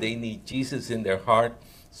is that they need Jesus in their heart.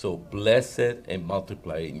 So bless it and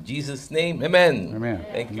multiply it. In Jesus' name, amen. Amen.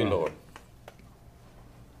 Thank you, Amen. Lord.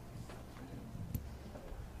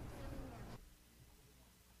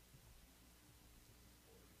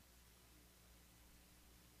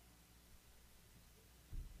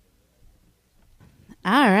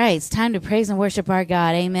 All right, it's time to praise and worship our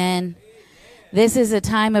God. Amen. This is a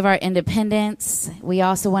time of our independence. We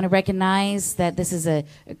also want to recognize that this is a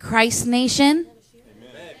Christ nation.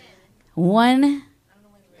 Amen. One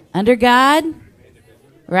under God,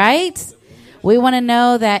 right? We want to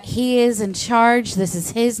know that He is in charge. This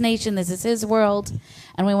is His nation. This is His world.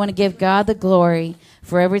 And we want to give God the glory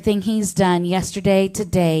for everything He's done yesterday,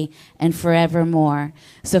 today, and forevermore.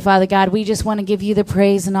 So, Father God, we just want to give You the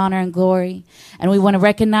praise and honor and glory. And we want to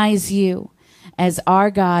recognize You as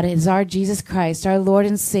our God, as our Jesus Christ, our Lord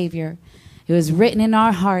and Savior, who is written in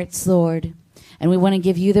our hearts, Lord. And we want to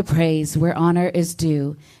give You the praise where honor is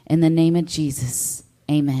due. In the name of Jesus,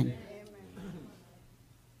 amen.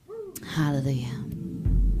 Hallelujah.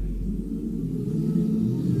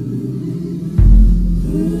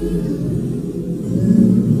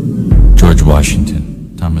 George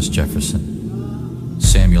Washington, Thomas Jefferson,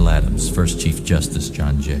 Samuel Adams, First Chief Justice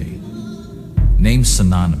John Jay. Names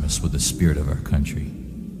synonymous with the spirit of our country.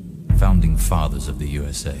 Founding fathers of the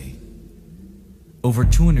USA. Over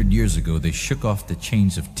 200 years ago, they shook off the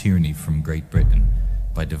chains of tyranny from Great Britain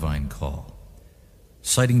by divine call.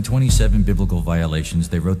 Citing 27 biblical violations,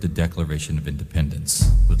 they wrote the Declaration of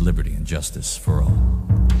Independence with liberty and justice for all.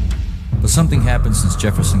 But something happened since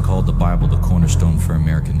Jefferson called the Bible the cornerstone for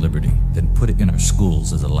American liberty, then put it in our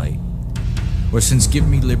schools as a light. Or since give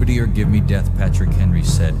me liberty or give me death, Patrick Henry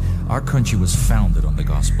said, our country was founded on the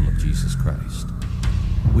gospel of Jesus Christ.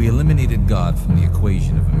 We eliminated God from the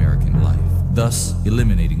equation of American life, thus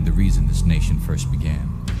eliminating the reason this nation first began.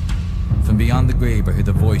 From beyond the grave, I hear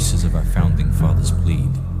the voices of our founding fathers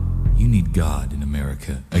plead, you need God in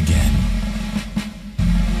America again.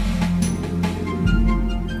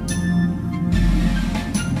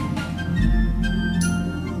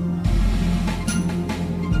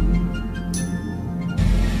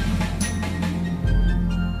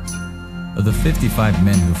 Of the 55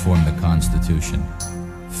 men who formed the Constitution,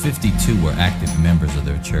 52 were active members of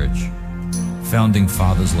their church. Founding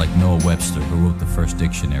fathers like Noah Webster, who wrote the first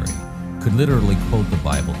dictionary, could literally quote the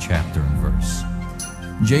Bible chapter and verse.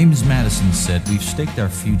 James Madison said, we've staked our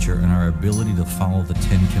future in our ability to follow the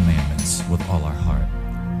 10 Commandments with all our heart.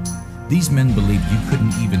 These men believed you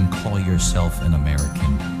couldn't even call yourself an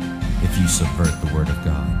American if you subvert the Word of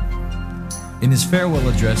God. In his farewell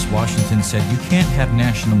address, Washington said, you can't have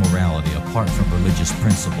national morality apart from religious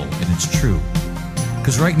principle, and it's true.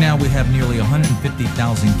 Because right now we have nearly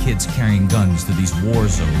 150,000 kids carrying guns to these war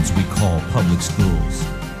zones we call public schools.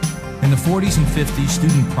 In the 40s and 50s,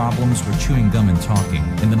 student problems were chewing gum and talking.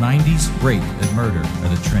 In the 90s, rape and murder are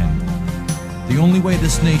the trend. The only way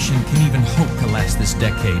this nation can even hope to last this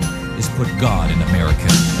decade is put God in America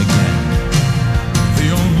again.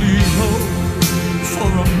 The only hope for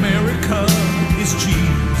America is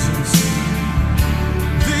Jesus.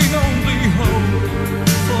 The only hope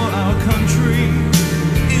for our country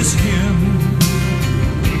is Him.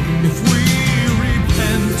 If we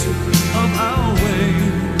repent of our ways,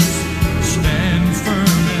 stand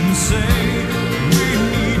firm and say we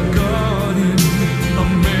need God in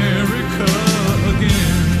America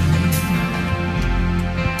again.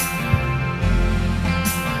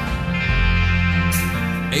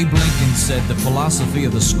 Abe Lincoln said the philosophy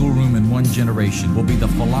of the schoolroom in one generation will be the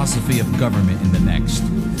philosophy of government in the next.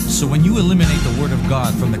 So when you eliminate the Word of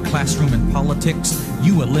God from the classroom and politics,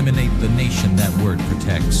 you eliminate the nation that Word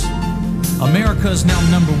protects. America is now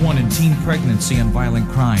number 1 in teen pregnancy and violent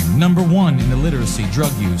crime, number 1 in illiteracy,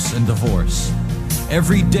 drug use, and divorce.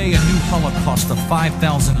 Every day a new holocaust of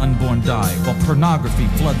 5,000 unborn die, while pornography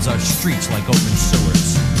floods our streets like open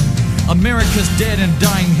sewers. America's dead and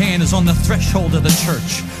dying hand is on the threshold of the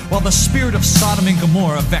church, while the spirit of Sodom and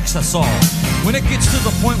Gomorrah vex us all. When it gets to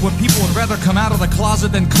the point where people would rather come out of the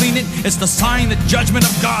closet than clean it, it's the sign that judgment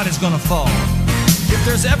of God is gonna fall. If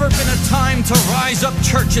there's ever been a time to rise up,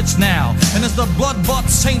 church, it's now. And as the blood-bought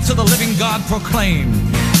saints of the living God proclaim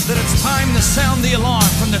that it's time to sound the alarm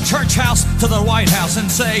from the church house to the White House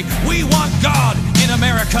and say, we want God in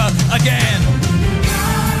America again.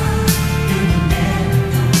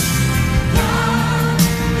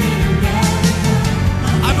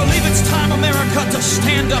 I believe it's time, America, to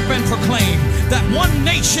stand up and proclaim that one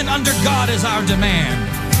nation under God is our demand.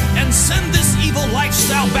 And send this evil sinful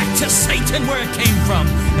lifestyle back to Satan where it came from.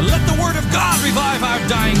 And let the word of God revive our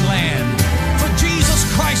dying land. For Jesus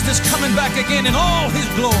Christ is coming back again in all his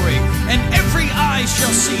glory, and every eye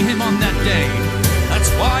shall see him on that day. That's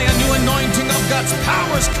why a new anointing of God's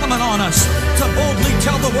power is coming on us to boldly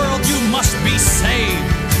tell the world you must be saved.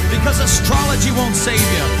 Because astrology won't save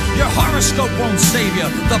you. Your horoscope won't save you.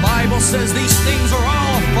 The Bible says these things are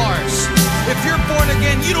all a farce. If you're born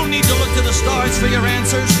again, you don't need to look to the stars for your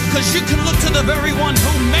answers, because you can look to the very one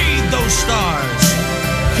who made those stars.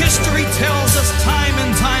 History tells us time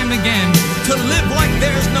and time again, to live like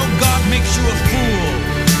there's no God makes you a fool.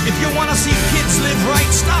 If you want to see kids live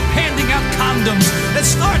right, stop handing out condoms and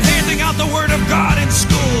start handing out the Word of God in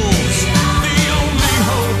schools. The only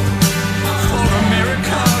hope for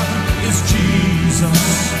America is Jesus.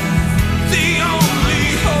 The only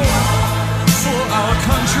hope for our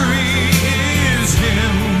country is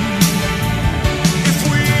Him. If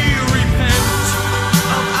we repent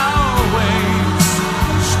of our ways,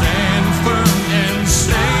 stand firm and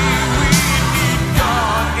say we need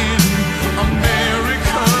God in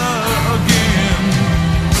America again.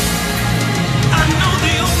 I know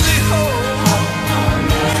the only hope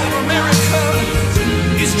for America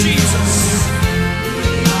is Jesus.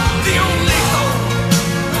 The only hope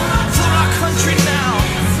for our country now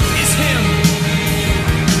is Him.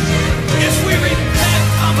 If we repent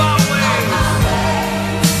of our ways,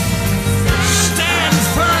 stand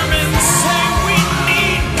firm and say we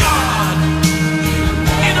need God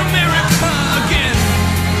in America again.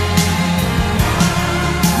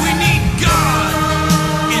 We need God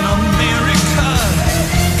in America.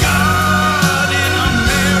 God in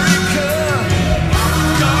America.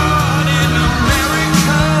 God in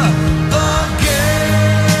America again.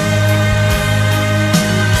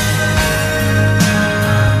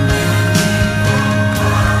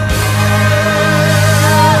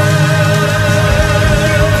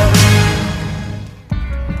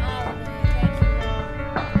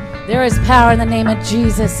 There is power in the name of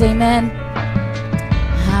Jesus. Amen.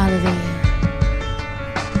 Hallelujah.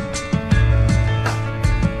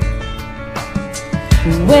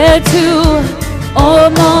 Where two or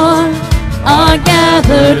more are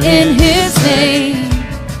gathered in His name,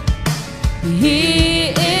 He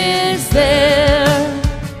is there.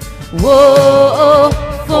 Whoa,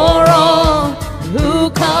 for all who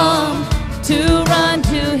come to run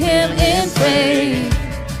to Him in faith,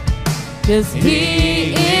 'cause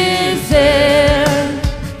He is there.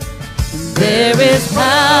 There is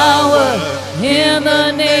power in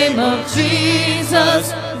the name of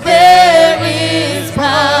Jesus. There is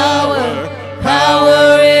power,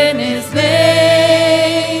 power in His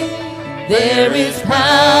name. There is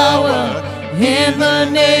power in the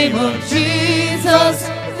name of Jesus.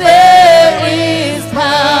 There is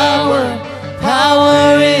power,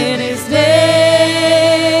 power in His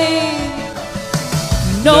name.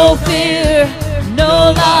 No fear, no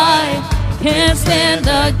lie can stand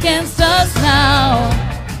against us now,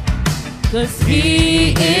 'cause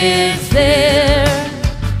He is there.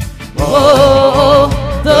 Oh,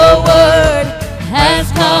 the word has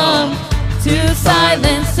come to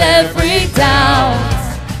silence every doubt,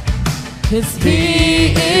 'cause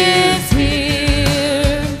He is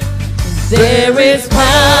here. There is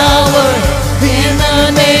power in the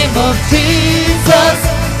name of Jesus.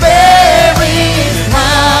 There is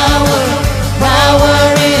power, power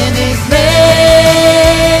in His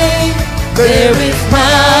name. There is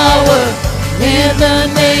power in the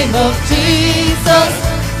name of Jesus.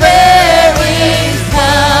 There is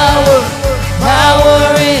power, power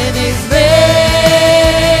in His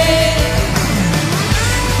name.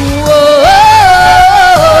 Whoa,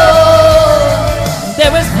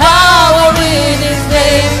 there is power in His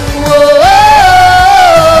name. Whoa,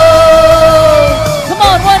 come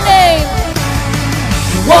on, one name.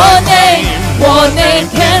 One name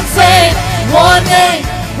can save. One name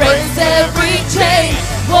breaks every chain.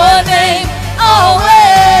 One name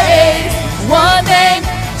always. One name,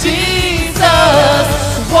 Jesus.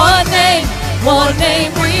 One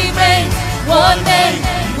name remains. One name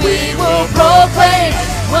we will proclaim.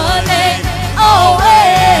 One name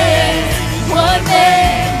always. One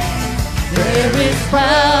name. There is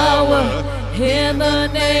power in the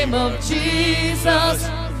name of Jesus.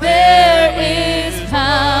 There is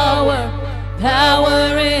power,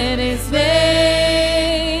 power in His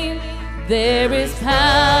name. There is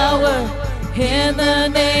power in the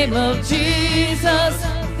name of Jesus.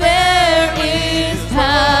 There is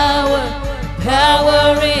power, power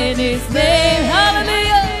in His name.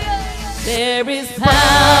 Hallelujah. There is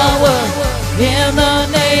power in the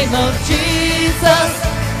name of Jesus.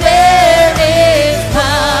 There is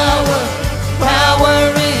power, power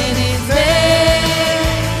in His name.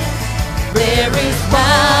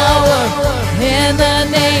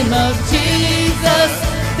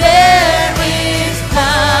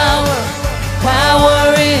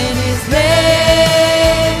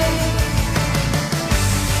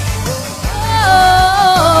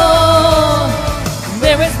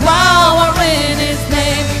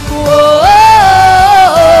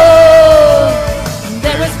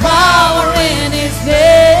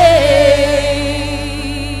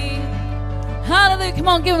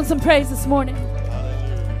 praise this morning.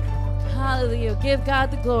 Hallelujah. Give God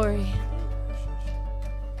the glory.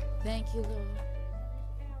 Thank you, Lord.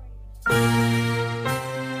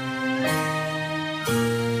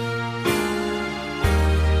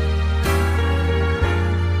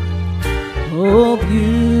 Oh,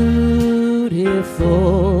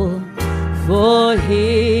 beautiful for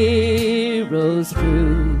heroes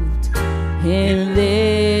proved in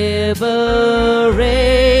liberating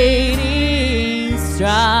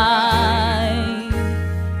strife,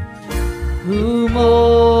 who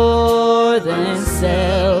more than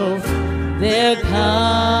self their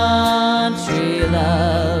country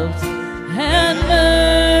loved, and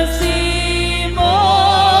mercy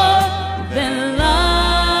more than life.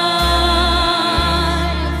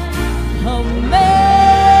 America,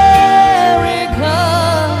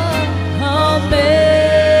 America,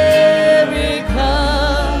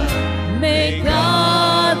 may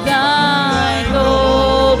God thy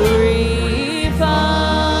gold refine,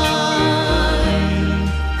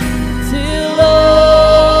 till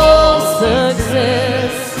all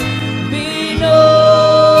success be nobleness,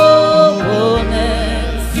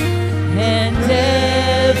 and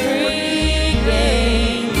every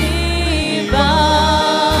gain divine.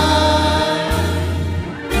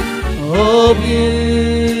 Oh,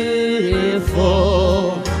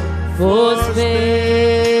 beautiful for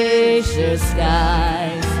spacious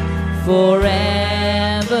skies,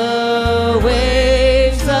 forever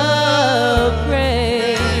waves of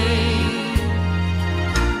grain,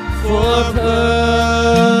 for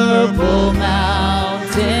purple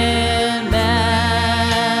mountain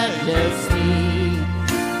majesty,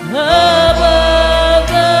 above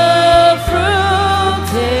the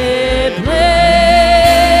fruited plain.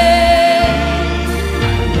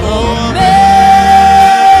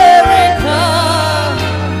 America,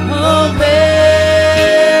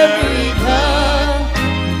 America,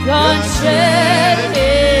 God shed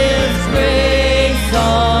His grace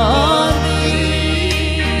on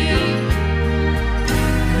thee,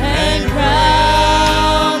 and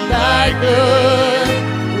crown thy good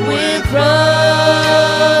with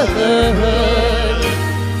brotherhood,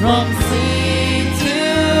 from sea to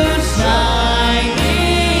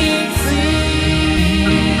shining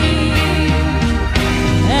sea,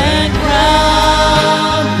 and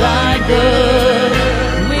crown thy good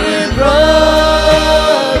with brotherhood,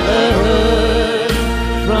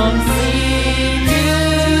 from sea to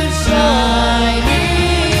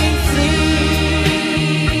shining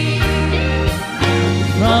sea,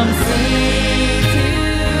 from sea to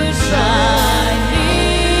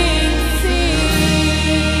shining sea.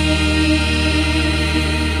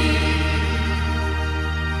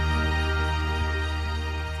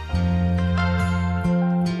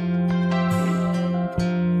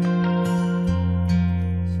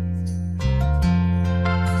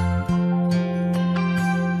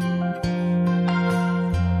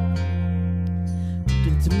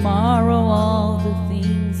 Tomorrow all the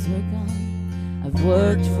things are gone I've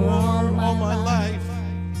worked for all my life,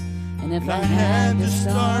 and if I had to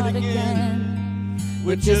start again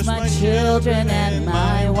with just my children and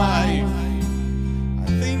my wife, I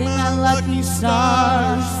think my lucky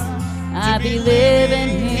stars I'd be living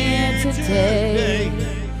here today,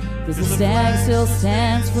 'cause the stag still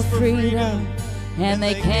stands for freedom, and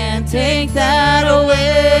they can't take that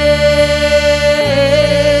away.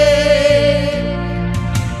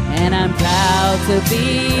 And I'm proud to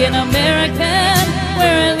be an American,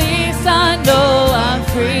 where at least I know I'm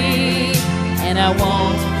free. And I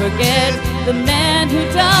won't forget the man who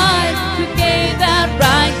died, who gave that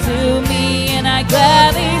right to me. And I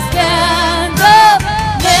gladly stand up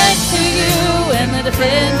next to you and the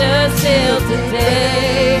defender still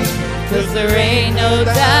today, 'cause there ain't no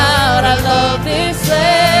doubt I love this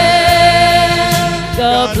land.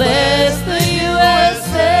 God bless the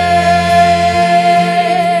USA.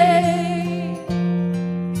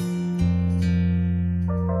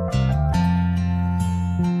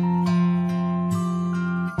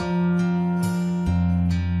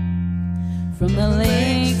 From the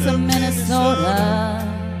lakes of Minnesota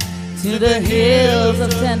to the hills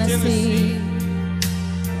of Tennessee,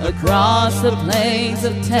 across the plains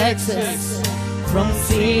of Texas, from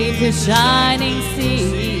sea to shining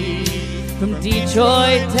sea, from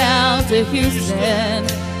Detroit down to Houston,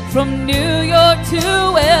 from New York to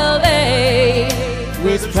LA,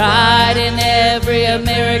 with pride in every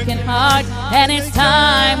American heart. And it's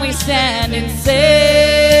time we stand and say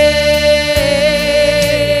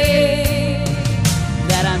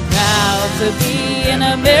that I'm proud to be an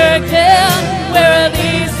American, where at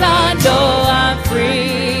least I know I'm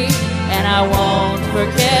free. And I won't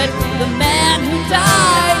forget the man who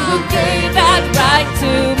died, who gave that right right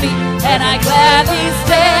to me, and I gladly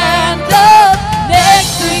stand up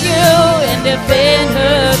next to you and defend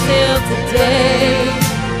her till today.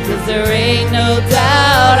 'Cause there ain't no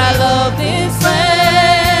doubt I love this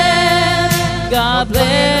land. God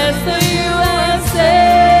bless the USA.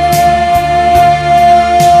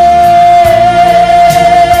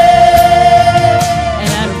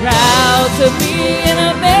 And I'm proud to be in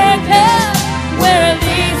America, where at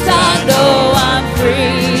least I know I'm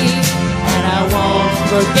free. And I won't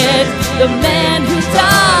forget the man who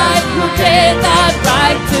died, who gave that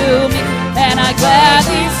right to me. And I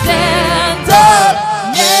gladly stand up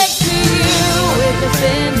next to you with the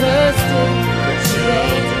sin her still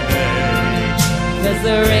today. 'Cause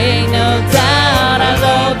there ain't no doubt I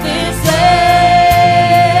love this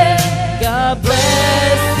land. God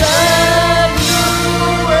bless the USA.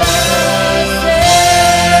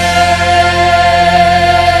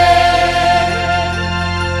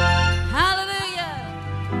 Hallelujah.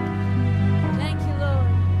 Thank you,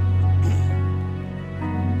 Lord.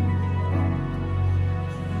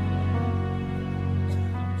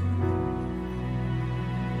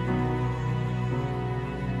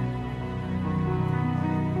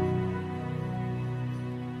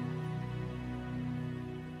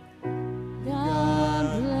 God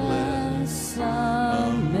bless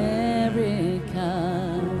America,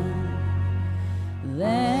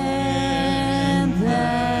 land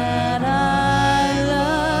that I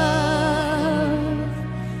love.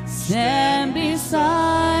 Stand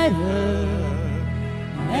beside her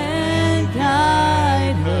and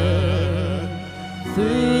guide her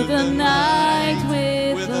through the night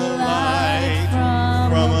with the light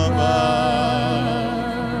from above.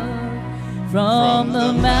 From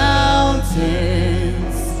the mountains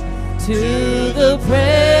to the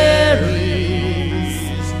prairies,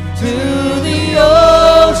 to the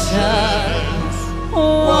oceans,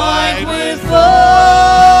 white with foam.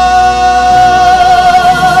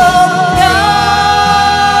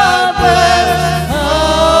 God bless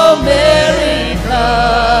America,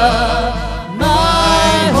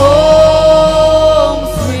 my home,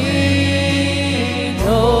 sweet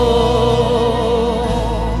home.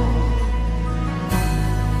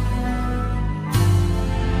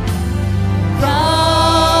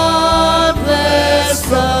 God bless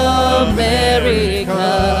America,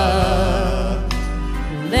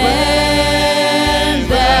 land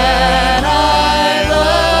that I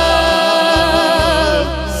love.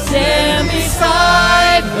 Stand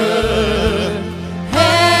beside her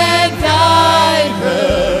and guide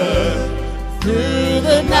her through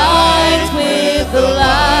the night with the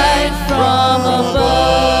light from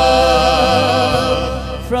above.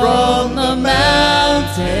 From the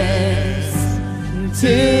mountains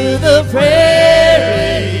to the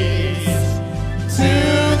prairies, to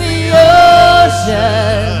the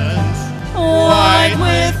oceans, white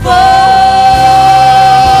with foam.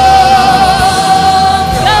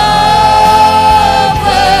 God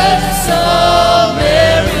bless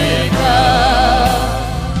America,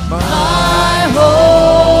 my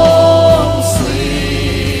home,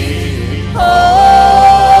 sweet home.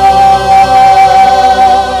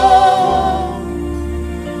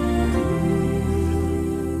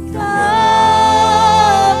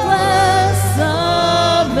 God bless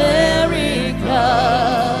America,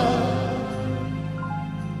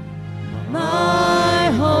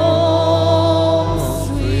 my home,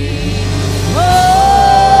 sweet home.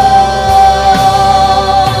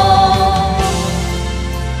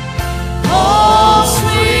 Home,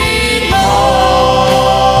 sweet home.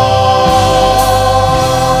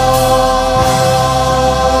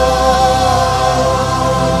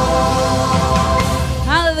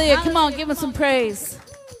 Hallelujah. Come on, give him some praise.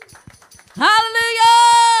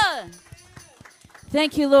 Hallelujah.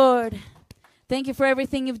 Thank you, Lord. Thank you for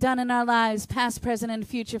everything you've done in our lives, past, present, and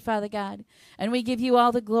future, Father God. And we give you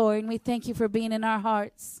all the glory, and we thank you for being in our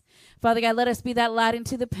hearts. Father God, let us be that light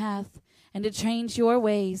into the path and to change your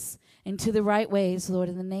ways into the right ways, Lord,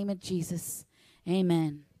 in the name of Jesus.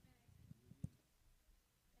 Amen.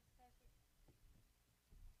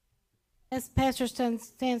 As Pastor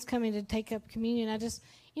stands coming to take up communion, I just,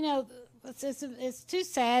 it's too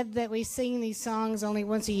sad that we sing these songs only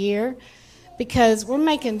once a year, because we're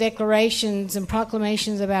making declarations and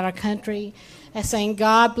proclamations about our country and saying,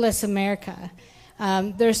 God bless America.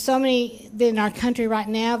 There's so many in our country right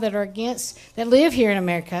now that live here in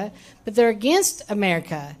America, but they're against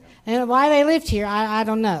America. And why they lived here, I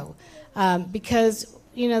don't know. Because,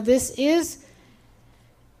 this is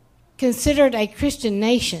considered a Christian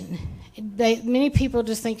nation. Many people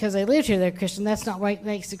just think because they lived here they're Christian. That's not what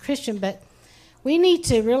makes a Christian, but we need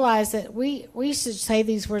to realize that we should say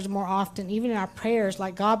these words more often, even in our prayers,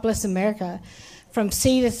 like God bless America. from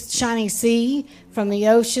sea to shining sea, from the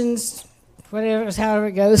oceans, however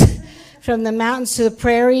it goes, from the mountains to the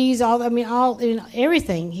prairies,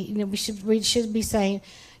 everything. We should be saying,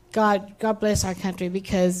 God bless our country,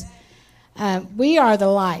 because we are the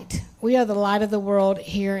light. We are the light of the world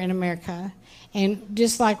here in America. And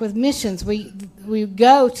just like with missions, we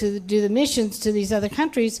go to do the missions to these other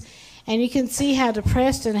countries, and you can see how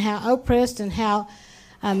depressed and how oppressed and how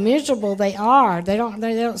miserable they are. They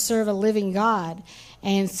don't serve a living God.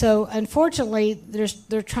 And so, unfortunately,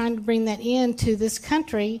 they're trying to bring that into this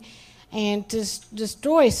country and just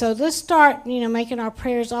destroy. So let's start, making our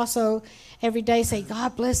prayers also every day. Say,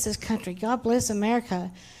 God bless this country. God bless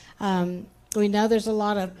America. We know there's a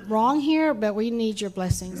lot of wrong here, but we need your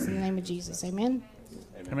blessings in the name of Jesus. Amen.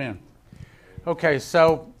 Amen. Okay,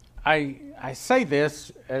 so I say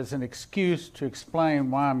this as an excuse to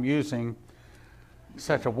explain why I'm using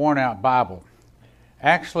such a worn-out Bible.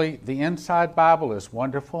 Actually, the inside Bible is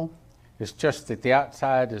wonderful. It's just that the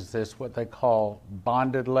outside is this, what they call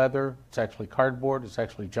bonded leather. It's actually cardboard. It's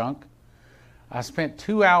actually junk. I spent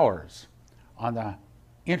 2 hours on the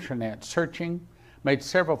internet searching, made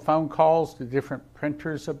several phone calls to different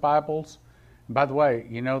printers of Bibles. And by the way,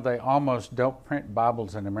 they almost don't print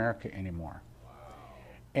Bibles in America anymore.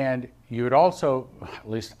 And you would also, at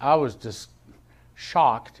least I was just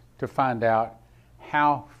shocked to find out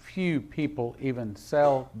how few people even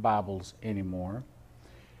sell Bibles anymore.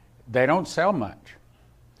 They don't sell much.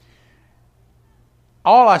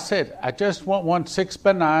 All I said, I just want one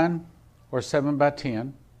 6x9 or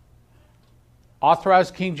 7x10,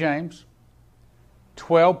 authorized King James,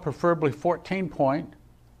 12, preferably 14 point,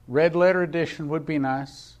 red letter edition would be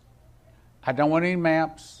nice. I don't want any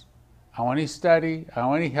maps. I don't want any study. I don't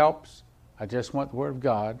want any helps. I just want the Word of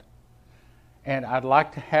God. And I'd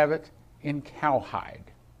like to have it in cowhide.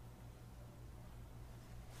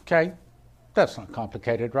 Okay? That's not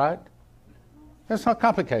complicated, right? That's not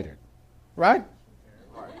complicated, right?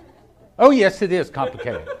 Oh, yes, it is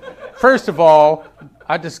complicated. First of all,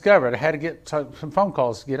 I discovered I had to get some phone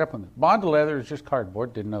calls to get up on it. Bonded leather is just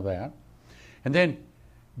cardboard. Didn't know that. And then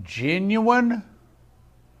genuine.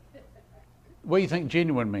 What do you think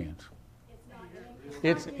genuine means?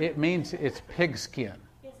 It means it's pigskin.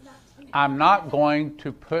 I'm not going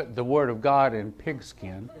to put the Word of God in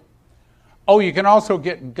pigskin. Oh, you can also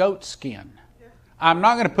get goat skin. I'm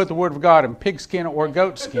not going to put the Word of God in pigskin or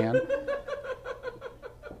goat skin.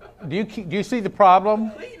 Do you see the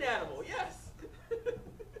problem? Clean animal, yes.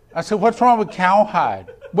 I said, what's wrong with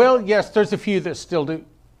cowhide? Well, yes, there's a few that still do.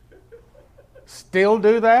 Still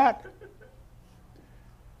do that?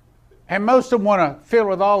 And most of them want to fill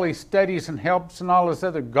with all these studies and helps and all this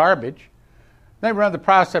other garbage. They run the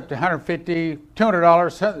price up to $150,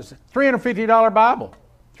 $200, $350 Bible.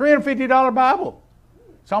 $350 Bible.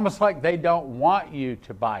 It's almost like they don't want you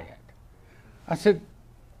to buy it. I said,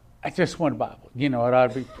 I just want a Bible. It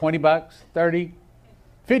ought to be $20, $30,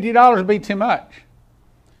 $50 would be too much.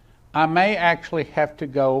 I may actually have to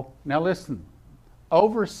go, now listen,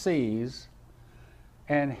 overseas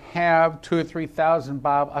and have 2,000 or 3,000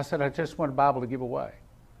 Bibles. I said, I just want a Bible to give away.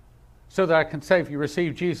 So that I can say, if you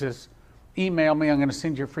receive Jesus, email me, I'm going to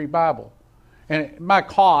send you a free Bible. And my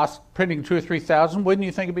cost, printing 2,000 or 3,000, wouldn't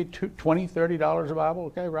you think it'd be $20, $30 a Bible?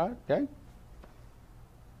 Okay, right? Okay.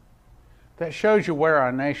 That shows you where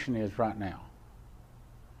our nation is right now.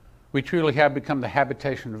 We truly have become the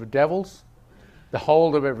habitation of devils, the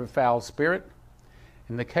hold of every foul spirit,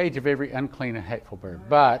 and the cage of every unclean and hateful bird.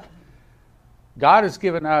 But God has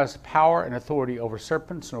given us power and authority over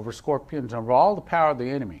serpents and over scorpions and over all the power of the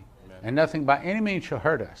enemy. Amen. And nothing by any means shall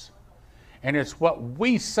hurt us. And it's what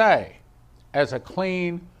we say as a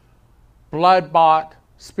clean, blood-bought,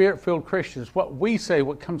 spirit-filled Christians, what we say,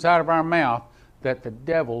 what comes out of our mouth, that the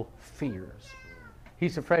devil fears.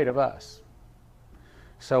 He's afraid of us.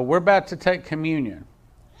 So we're about to take communion.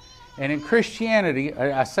 And in Christianity,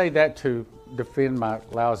 I say that to defend my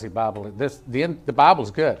lousy Bible. The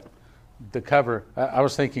Bible's good. The cover, I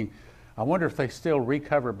was thinking, I wonder if they still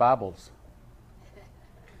recover Bibles.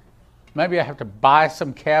 Maybe I have to buy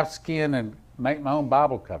some calf skin and make my own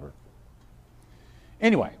Bible cover.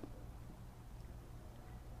 Anyway,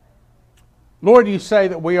 Lord, you say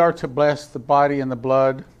that we are to bless the body and the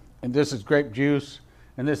blood, and this is grape juice,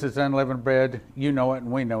 and this is unleavened bread. You know it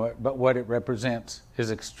and we know it, but what it represents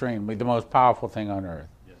is extremely the most powerful thing on earth.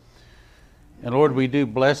 Yes. And Lord, we do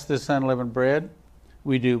bless this unleavened bread.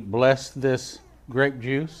 We do bless this grape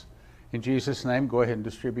juice. In Jesus' name, go ahead and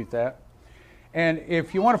distribute that. And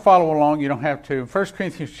if you want to follow along, you don't have to. In 1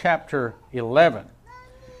 Corinthians chapter 11,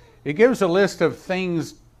 it gives a list of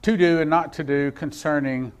things to do and not to do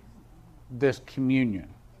concerning this communion,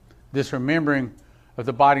 this remembering of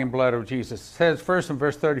the body and blood of Jesus. It says first in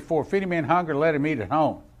verse 34, if any man hunger, let him eat at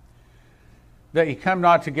home, that ye come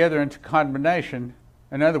not together into condemnation.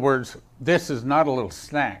 In other words, this is not a little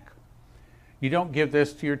snack. You don't give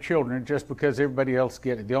this to your children just because everybody else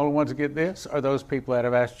gets it. The only ones that get this are those people that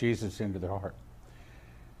have asked Jesus into their heart.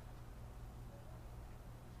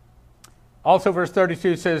 Also, verse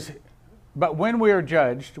 32 says, but when we are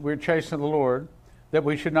judged, we are chastened of the Lord, that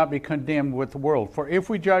we should not be condemned with the world. For if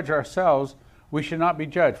we judge ourselves, we should not be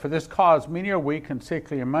judged. For this cause many are weak and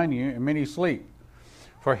sickly among you, and many sleep.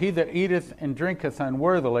 For he that eateth and drinketh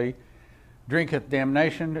unworthily drinketh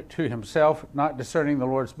damnation to himself, not discerning the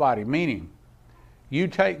Lord's body. Meaning, you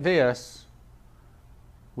take this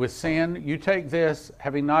with sin, you take this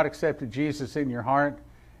having not accepted Jesus in your heart,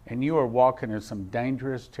 and you are walking in some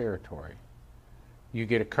dangerous territory. You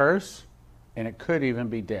get a curse, and it could even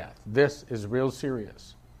be death. This is real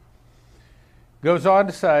serious. Goes on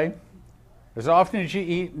to say, as often as you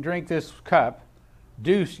eat and drink this cup,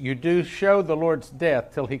 you do show the Lord's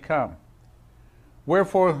death till he come.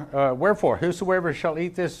 Wherefore, whosoever shall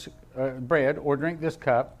eat this bread or drink this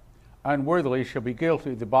cup unworthily shall be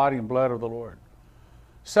guilty of the body and blood of the Lord.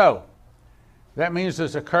 So, that means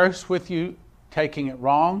there's a curse with you taking it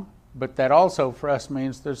wrong, but that also for us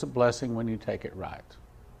means there's a blessing when you take it right.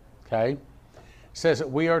 Okay? It says that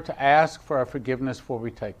we are to ask for our forgiveness before we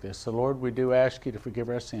take this. So, Lord, we do ask you to forgive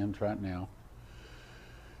our sins right now.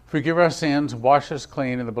 Forgive our sins, wash us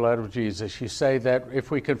clean in the blood of Jesus. You say that if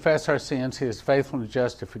we confess our sins, he is faithful and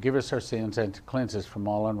just to forgive us our sins and to cleanse us from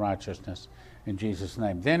all unrighteousness. In Jesus'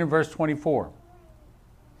 name. Then in verse 24,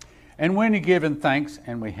 and when he given thanks,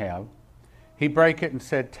 and we have, he brake it and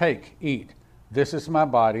said, take, eat. This is my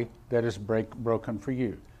body that is broken for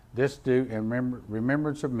you. This do in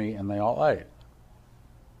remembrance of me, and they all ate.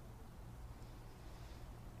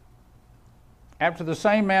 After the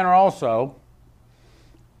same manner also,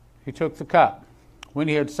 he took the cup. When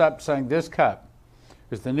he had supped, saying, this cup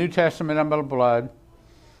is the New Testament of my blood.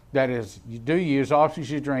 That is, you do use often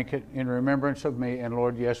as you drink it in remembrance of me. And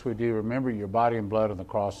Lord, yes, we do remember your body and blood on the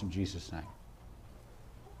cross in Jesus' name.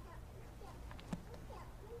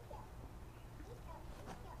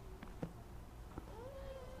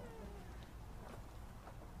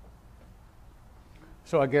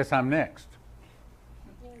 So I guess I'm next.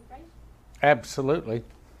 Absolutely.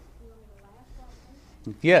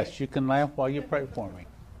 Yes, you can laugh while you pray for me.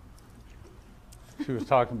 She was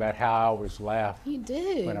talking about how I always laugh You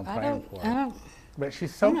do. when I'm praying for I her. don't. But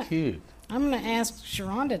she's so cute. I'm going to ask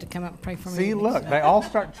Sharonda to come up and pray for me. See, look, they all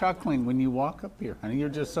start chuckling when you walk up here. Honey, you're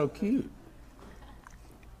just so cute.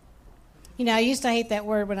 You know, I used to hate that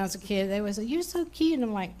word when I was a kid. They would say, you're so cute. And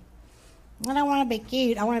I'm like, I don't want to be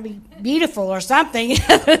cute. I want to be beautiful or something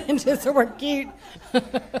other than just the word cute.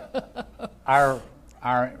 Our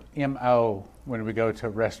MO when we go to a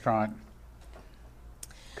restaurant,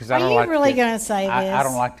 because Are you really going to say this? I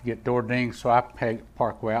don't like to get door dinged, so I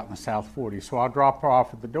park way out in the South 40. So I'll drop her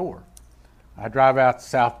off at the door. I drive out the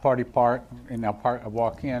South Party Park, and I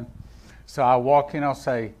walk in. So I walk in, I'll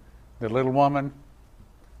say, the little woman,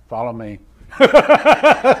 follow me. The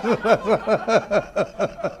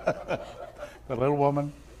little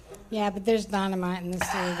woman. Yeah, but there's dynamite in the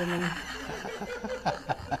store.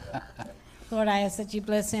 Lord, I ask that you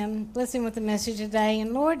bless him with the message today.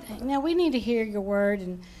 And Lord, now we need to hear your word.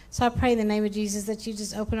 And so I pray in the name of Jesus that you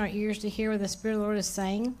just open our ears to hear what the Spirit of the Lord is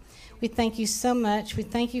saying. We thank you so much. We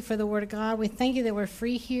thank you for the word of God. We thank you that we're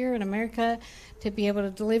free here in America to be able to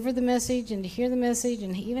deliver the message and to hear the message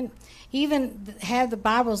and even have the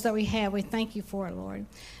Bibles that we have. We thank you for it, Lord.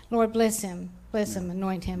 Lord, bless him. Bless him.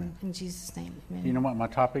 Anoint him in Jesus' name. Amen. You know what my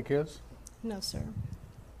topic is? No, sir.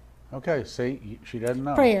 Okay, see, she doesn't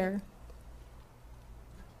know. Prayer.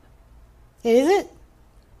 Is it?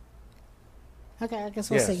 Okay, I guess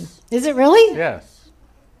we'll see. Is it really? Yes.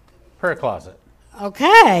 Prayer closet.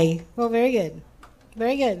 Okay. Well, very good.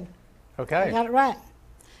 Very good. Okay. You got it right.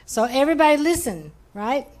 So everybody listen,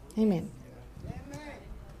 right? Amen.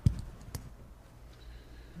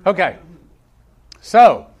 Okay.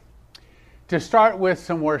 So, to start with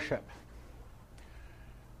some worship.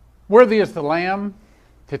 Worthy is the Lamb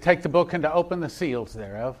to take the book and to open the seals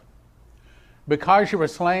thereof. Because you were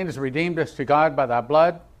slain, has redeemed us to God by thy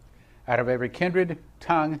blood, out of every kindred,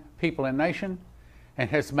 tongue, people, and nation,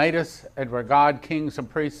 and has made us, and we're God, kings and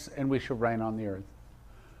priests, and we shall reign on the earth.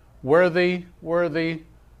 Worthy, worthy,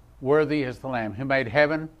 worthy is the Lamb who made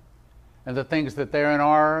heaven and the things that therein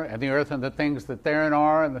are, and the earth and the things that therein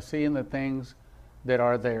are, and the sea and the things that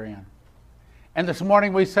are therein. And this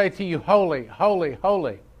morning we say to you, holy, holy,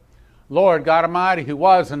 holy, Lord God Almighty, who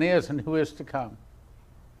was and who is to come.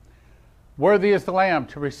 Worthy is the Lamb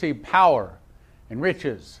to receive power and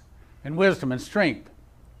riches and wisdom and strength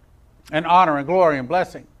and honor and glory and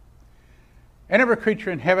blessing. And every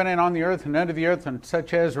creature in heaven and on the earth and under the earth and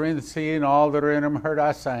such as are in the sea and all that are in them heard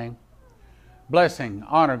I saying, blessing,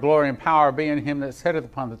 honor, glory, and power be in him that sitteth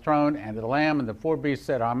upon the throne and to the Lamb. And the four beasts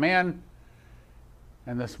said, Amen.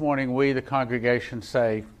 And this morning we, the congregation,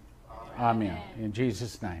 say, Amen. In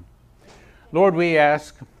Jesus' name. Lord, we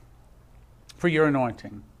ask for your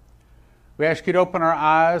anointing. We ask you to open our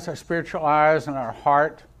eyes, our spiritual eyes, and our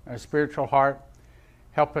heart, our spiritual heart.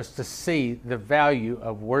 Help us to see the value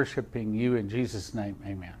of worshiping you in Jesus' name.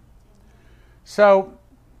 Amen. So,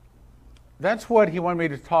 that's what he wanted me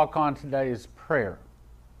to talk on today is prayer.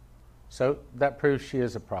 So, that proves she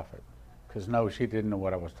is a prophet. Because no, she didn't know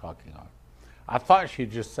what I was talking on. I thought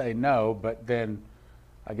she'd just say no, but then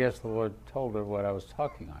I guess the Lord told her what I was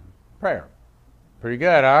talking on. Prayer. Pretty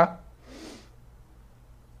good, huh?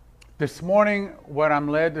 This morning, what I'm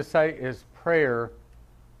led to say is prayer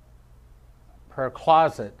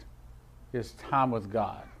closet is time with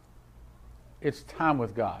God. It's time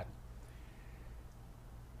with God.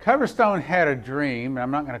 Coverstone had a dream, and I'm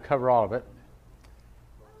not going to cover all of it,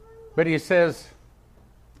 but he says,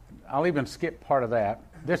 I'll even skip part of that.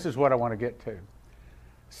 This is what I want to get to.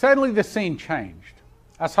 Suddenly the scene changed.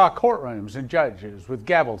 I saw courtrooms and judges with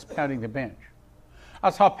gavels pounding the bench. I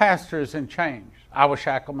saw pastors in chains. I was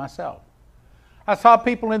shackled myself. I saw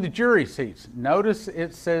people in the jury seats. Notice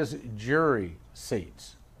it says jury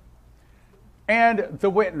seats. And the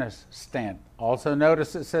witness stand. Also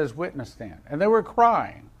notice it says witness stand. And they were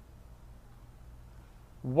crying.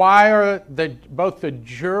 Why are both the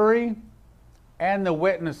jury and the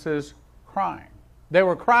witnesses crying? They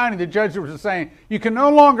were crying, and the judges were saying, you can no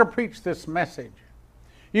longer preach this message.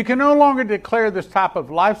 You can no longer declare this type of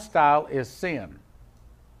lifestyle is sin.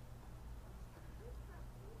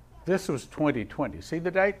 This was 2020. See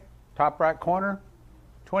the date? Top right corner?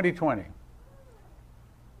 2020.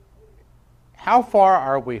 How far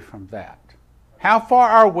are we from that? How far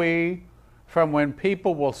are we from when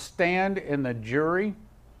people will stand in the jury,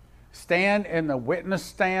 stand in the witness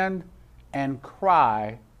stand, and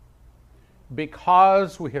cry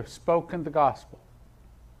because we have spoken the gospel?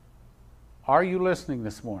 Are you listening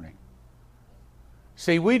this morning?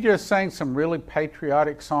 See, we just sang some really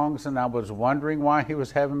patriotic songs, and I was wondering why he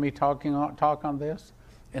was having me talk on this.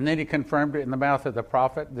 And then he confirmed it in the mouth of the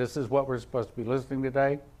prophet. This is what we're supposed to be listening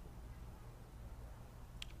today.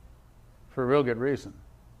 For a real good reason.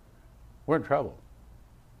 We're in trouble.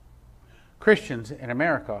 Christians in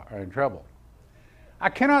America are in trouble. I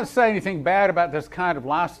cannot say anything bad about this kind of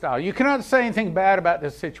lifestyle. You cannot say anything bad about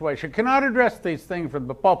this situation. You cannot address these things from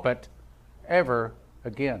the pulpit ever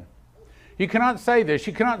again. You cannot say this.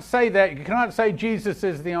 You cannot say that. You cannot say Jesus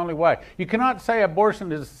is the only way. You cannot say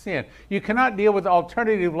abortion is a sin. You cannot deal with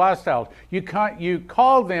alternative lifestyles. You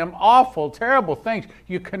call them awful, terrible things.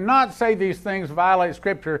 You cannot say these things violate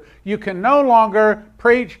Scripture. You can no longer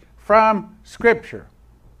preach from Scripture.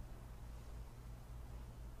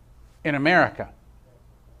 In America,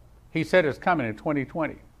 he said it's coming in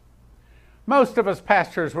 2020. Most of us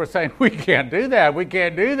pastors were saying, we can't do that. We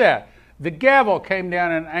can't do that. The gavel came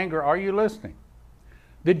down in anger. Are you listening?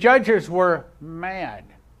 The judges were mad.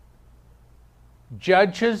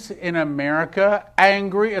 Judges in America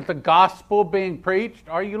angry at the gospel being preached.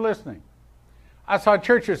 Are you listening? I saw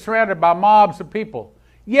churches surrounded by mobs of people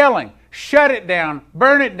yelling, shut it down,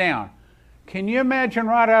 burn it down. Can you imagine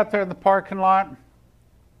right out there in the parking lot?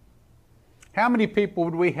 How many people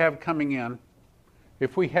would we have coming in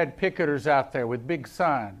if we had picketers out there with big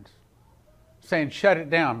signs saying, shut it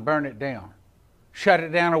down, burn it down. Shut it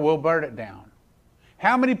down or we'll burn it down.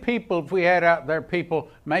 How many people, if we had out there, people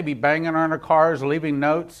maybe banging on our cars, leaving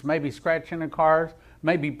notes, maybe scratching the cars,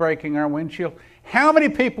 maybe breaking our windshield, how many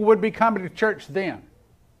people would be coming to church then?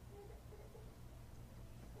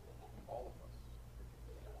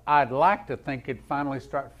 I'd like to think it'd finally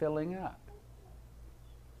start filling up.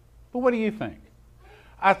 But what do you think?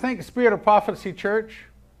 I think Spirit of Prophecy Church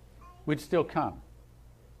would still come.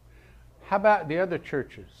 How about the other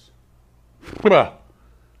churches?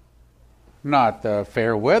 Not the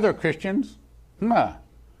fair weather Christians. I'll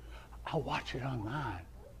watch it online.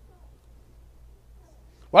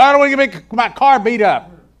 Well, I don't want to get my car beat up.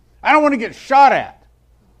 I don't want to get shot at.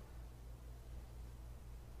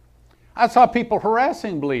 I saw people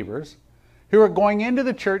harassing believers who are going into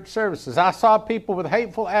the church services. I saw people with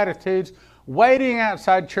hateful attitudes waiting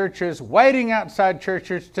outside churches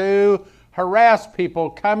to harass people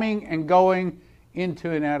coming and going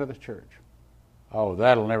into and out of the church. Oh,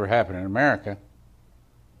 that'll never happen in America.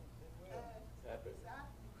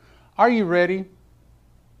 Are you ready?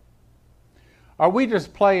 Are we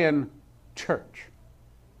just playing church.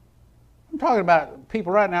 I'm talking about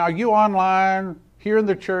people right now. Are you online, here in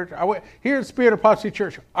the church, here at Spirit Apostle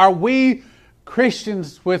Church? Are we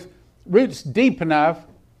Christians with roots deep enough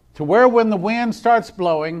to where when the wind starts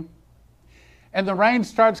blowing and the rain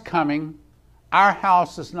starts coming, our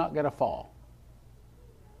house is not going to fall?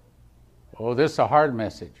 Oh, this is a hard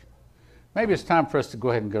message. Maybe it's time for us to go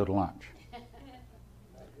ahead and go to lunch.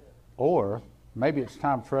 Or maybe it's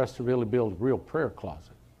time for us to really build a real prayer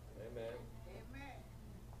closet.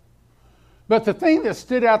 But the thing that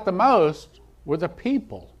stood out the most were the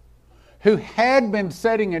people who had been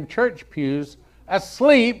sitting in church pews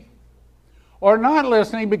asleep or not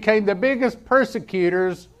listening became the biggest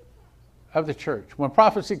persecutors of the church. When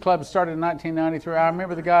Prophecy Club started in 1993, I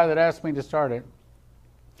remember the guy that asked me to start it.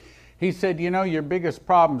 He said, you know, your biggest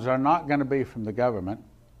problems are not going to be from the government.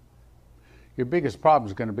 Your biggest problem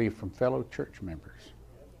is going to be from fellow church members.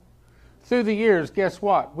 Through the years, guess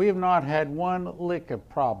what? We have not had one lick of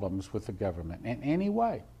problems with the government in any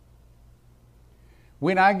way.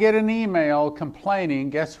 When I get an email complaining,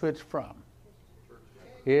 guess who it's from?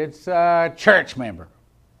 It's a church member.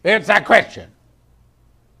 It's a Christian.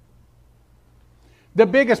 The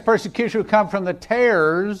biggest persecution will come from the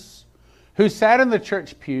tares who sat in the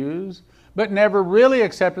church pews but never really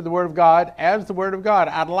accepted the Word of God as the Word of God.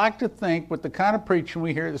 I'd like to think with the kind of preaching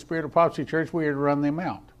we hear at the Spirit of Prophecy Church, we are to run them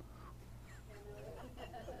out.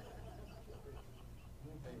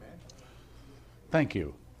 Thank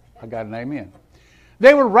you. I got an amen.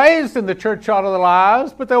 They were raised in the church all of their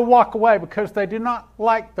lives, but they'll walk away because they do not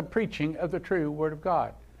like the preaching of the true Word of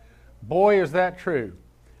God. Boy, is that true.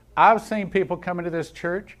 I've seen people come into this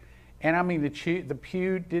church, and I mean the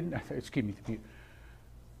pew didn't, excuse me, the pew.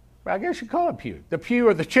 I guess you call it pew. The pew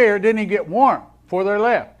or the chair didn't even get warm before they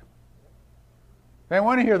left. They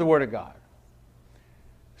want to hear the Word of God.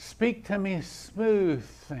 Speak to me smooth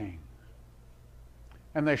things.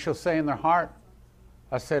 And they shall say in their heart,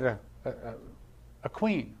 I said a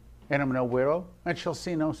queen, and am no widow, and shall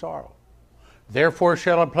see no sorrow. Therefore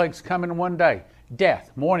shall her plagues come in one day,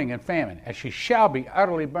 death, mourning, and famine, and she shall be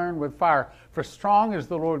utterly burned with fire, for strong is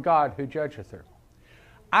the Lord God who judgeth her.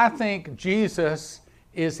 I think Jesus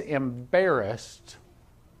is embarrassed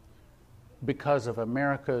because of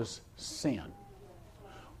America's sin.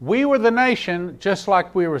 We were the nation, just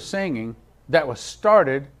like we were singing, that was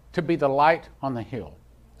started to be the light on the hill.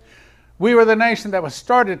 We were the nation that was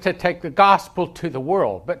started to take the gospel to the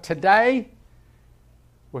world. But today,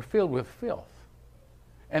 we're filled with filth.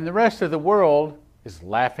 And the rest of the world is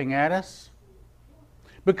laughing at us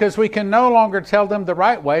because we can no longer tell them the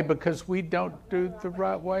right way because we don't do the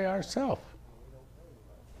right way ourselves.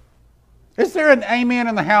 Is there an amen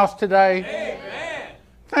in the house today? Amen.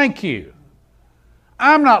 Thank you.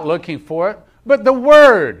 I'm not looking for it, but the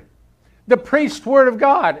Word, the preached Word of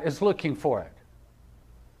God is looking for it.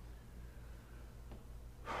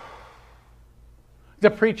 The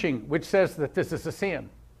preaching which says that this is a sin.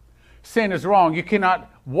 Sin is wrong. You cannot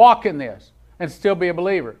walk in this and still be a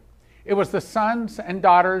believer. It was the sons and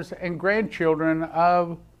daughters and grandchildren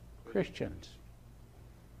of Christians.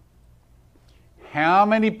 How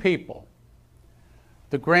many people,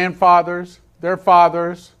 the grandfathers, their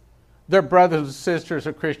fathers, their brothers and sisters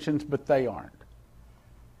are Christians, but they aren't?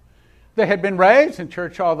 They had been raised in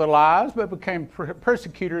church all their lives, but became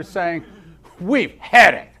persecutors saying, we've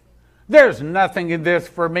had it. There's nothing in this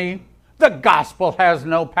for me. The gospel has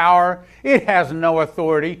no power. It has no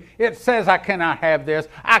authority. It says I cannot have this.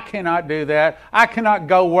 I cannot do that. I cannot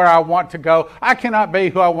go where I want to go. I cannot be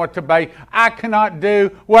who I want to be. I cannot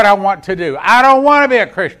do what I want to do. I don't want to be a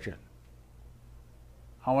Christian.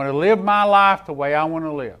 I want to live my life the way I want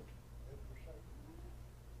to live.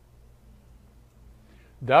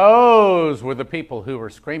 Those were the people who were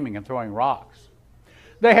screaming and throwing rocks.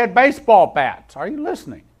 They had baseball bats. Are you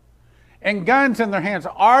listening? And guns in their hands.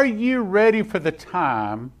 Are you ready for the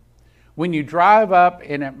time when you drive up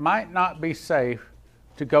and it might not be safe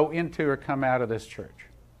to go into or come out of this church?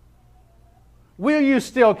 Will you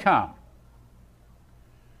still come?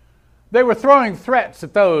 They were throwing threats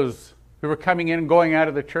at those who were coming in and going out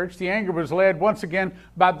of the church. The anger was led once again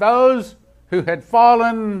by those who had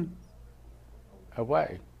fallen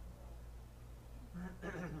away.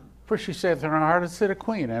 For she saith in her heart, is it a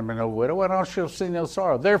queen? And no widow, and I shall see no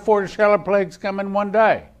sorrow. Therefore shall her plagues come in one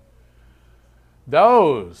day.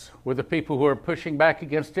 Those were the people who were pushing back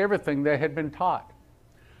against everything they had been taught.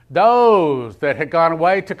 Those that had gone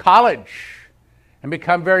away to college and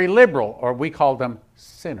become very liberal, or we call them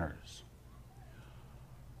sinners.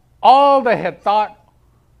 All they had thought,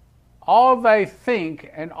 all they think,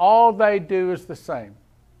 and all they do is the same.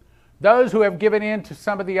 Those who have given in to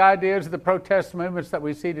some of the ideas of the protest movements that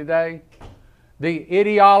we see today, the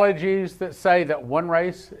ideologies that say that one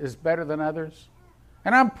race is better than others.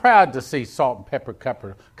 And I'm proud to see salt and pepper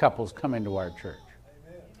couples come into our church.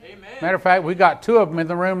 Amen. Matter of fact, we got 2 of them in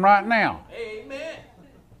the room right now. Amen.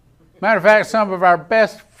 Matter of fact, some of our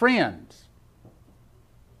best friends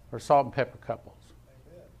are salt and pepper couples.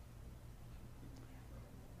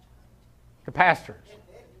 The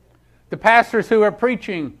pastors who are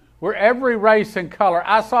preaching were every race and color.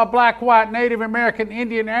 I saw black, white, Native American,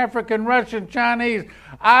 Indian, African, Russian, Chinese.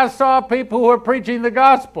 I saw people who were preaching the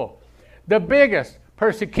gospel. The biggest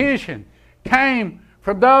persecution came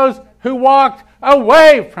from those who walked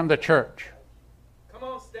away from the church. Come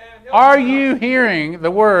on, Stan. Are you hearing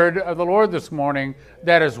the word of the Lord this morning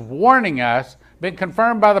that is warning us, been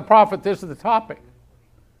confirmed by the prophet? This is the topic.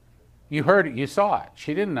 You heard it, you saw it.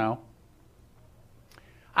 She didn't know.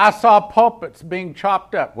 I saw pulpits being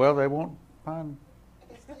chopped up. Well, they won't find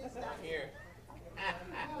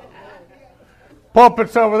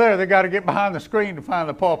pulpits over there. They got to get behind the screen to find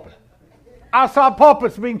the pulpit. I saw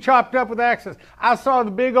pulpits being chopped up with axes. I saw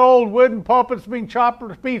the big old wooden pulpits being chopped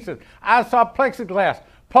to pieces. I saw plexiglass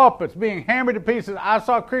pulpits being hammered to pieces. I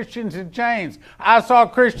saw Christians in chains. I saw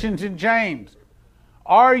Christians in chains.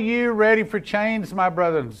 Are you ready for chains, my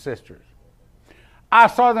brothers and sisters? I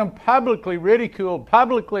saw them publicly ridiculed,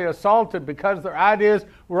 publicly assaulted because their ideas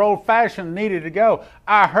were old-fashioned, needed to go.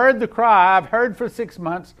 I heard the cry. I've heard for 6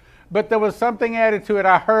 months, but there was something added to it.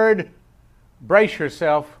 I heard, brace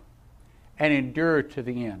yourself and endure to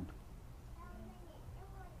the end.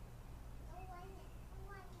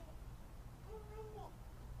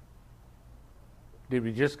 Did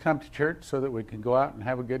we just come to church so that we can go out and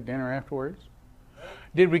have a good dinner afterwards?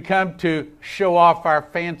 Did we come to show off our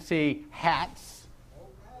fancy hats?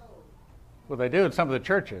 Well, they do in some of the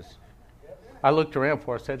churches. I looked around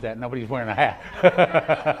before I said that. Nobody's wearing a hat.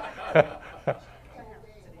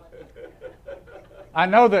 I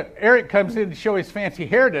know that Eric comes in to show his fancy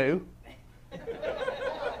hairdo.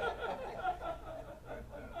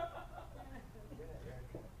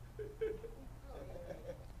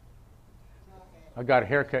 I got a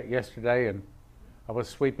haircut yesterday, and I was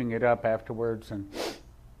sweeping it up afterwards, and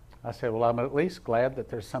I said, well, I'm at least glad that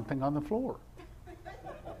there's something on the floor.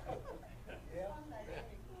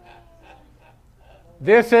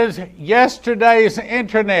 This is yesterday's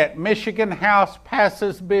internet. Michigan House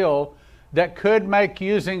passes bill that could make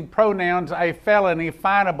using pronouns a felony,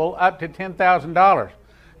 finable up to $10,000.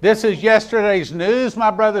 This is yesterday's news, my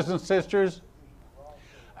brothers and sisters.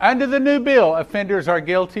 Under the new bill, offenders are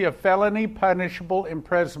guilty of felony punishable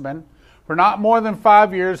imprisonment for not more than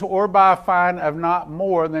 5 years or by a fine of not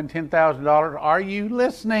more than $10,000. Are you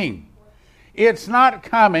listening? It's not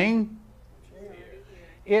coming.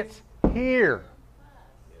 It's here.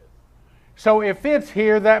 So if it's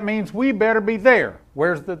here, that means we better be there.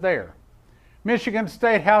 Where's the there? Michigan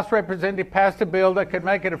State House Representative passed a bill that could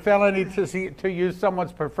make it a felony to use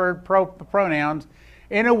someone's preferred pronouns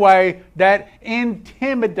in a way that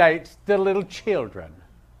intimidates the little children.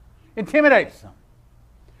 Intimidates them.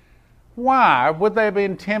 Why would they be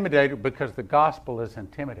intimidated? Because the gospel is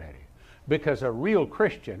intimidating. Because a real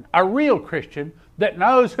Christian that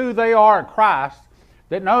knows who they are in Christ,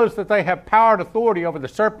 that knows that they have power and authority over the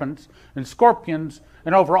serpents and scorpions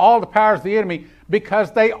and over all the powers of the enemy,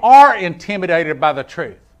 because they are intimidated by the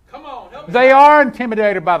truth. Come on, help me. They are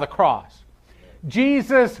intimidated by the cross.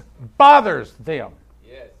 Jesus bothers them.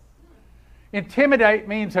 Yes. Intimidate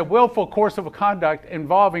means a willful course of conduct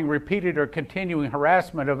involving repeated or continuing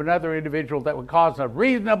harassment of another individual that would cause a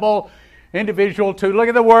reasonable individual to, look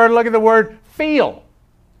at the word, feel.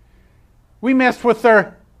 We messed with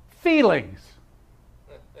their feelings.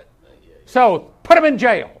 So, put them in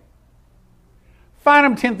jail. Fine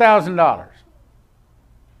them $10,000.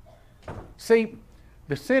 See,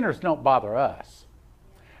 the sinners don't bother us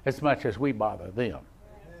as much as we bother them.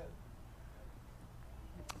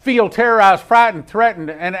 Feel terrorized, frightened, threatened,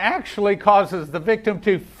 and actually causes the victim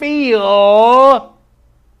to feel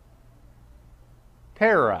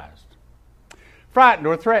terrorized. Frightened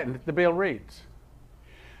or threatened, the bill reads.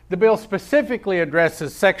 The bill specifically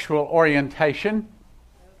addresses sexual orientation.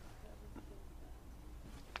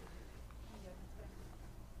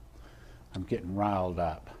 I'm getting riled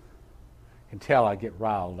up. You can tell I get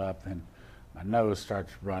riled up and my nose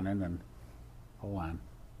starts running and hold on.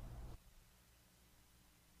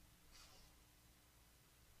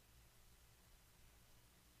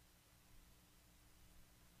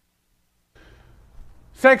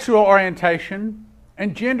 Sexual orientation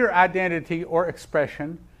and gender identity or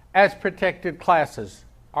expression as protected classes.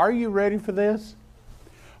 Are you ready for this?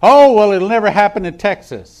 Oh, well, it'll never happen in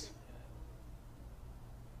Texas.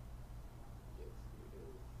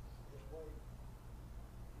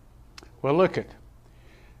 Well, look at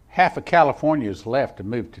half of California's left to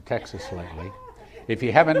move to Texas lately. If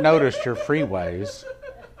you haven't noticed your freeways.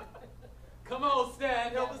 Come on,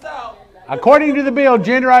 Stan, help us out. According to the bill,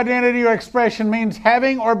 gender identity or expression means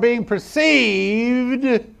having or being perceived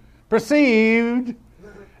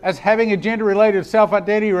as having a gender-related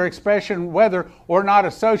self-identity or expression, whether or not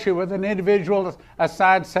associated with an individual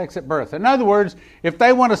assigned sex at birth. In other words, if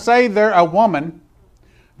they want to say they're a woman,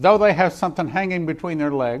 though they have something hanging between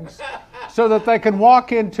their legs, so that they can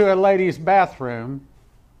walk into a lady's bathroom.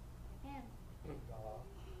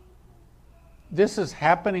 This is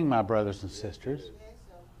happening, my brothers and sisters.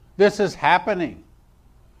 This is happening.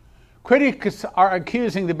 Critics are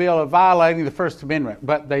accusing the bill of violating the First Amendment,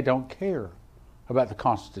 but they don't care about the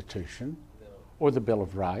Constitution or the Bill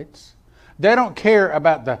of Rights. They don't care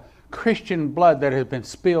about the Christian blood that has been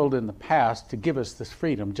spilled in the past to give us this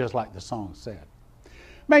freedom, just like the song said.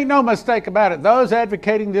 Make no mistake about it, those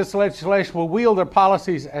advocating this legislation will wield their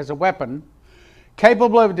policies as a weapon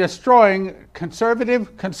capable of destroying conservative.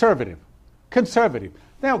 They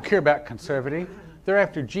don't care about conservative. They're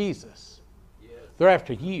after Jesus. They're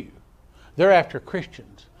after you. They're after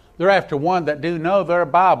Christians. They're after one that do know their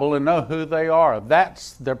Bible and know who they are.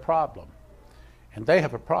 That's their problem. And they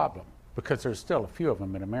have a problem because there's still a few of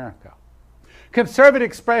them in America. Conservative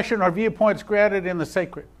expression or viewpoints grounded in the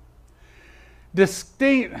sacred.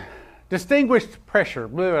 Distinguished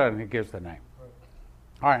pressure. It gives the name.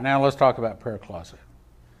 All right, now let's talk about prayer closet.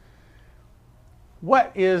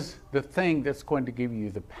 What is the thing that's going to give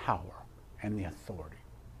you the power and the authority?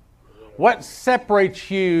 What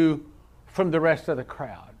separates you from the rest of the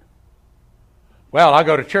crowd? Well, I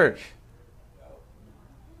go to church.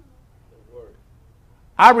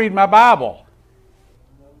 I read my Bible.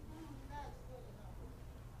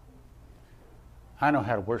 I know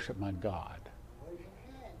how to worship my God.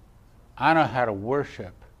 I know how to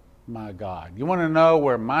worship my God. You want to know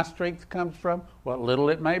where my strength comes from? What little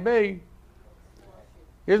it may be.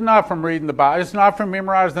 It's not from reading the Bible. It's not from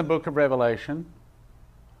memorizing the book of Revelation.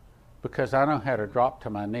 Because I know how to drop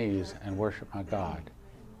to my knees and worship my God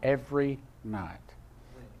every night.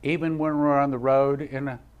 Even when we're on the road in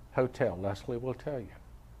a hotel, Leslie will tell you.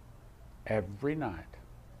 Every night.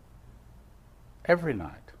 Every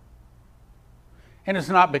night. And it's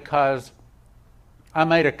not because I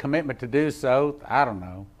made a commitment to do so, I don't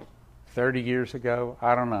know, 30 years ago.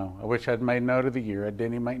 I don't know. I wish I'd made note of the year. I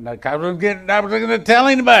didn't even make note. I wasn't going to tell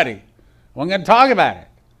anybody. I wasn't going to talk about it.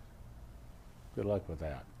 Good luck with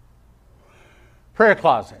that. Prayer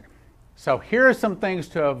closet. So here are some things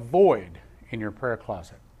to avoid in your prayer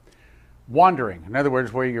closet. Wandering. In other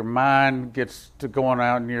words, where your mind gets to going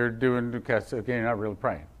out and you're doing, because again, you're not really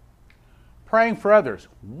praying. Praying for others.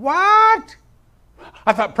 What?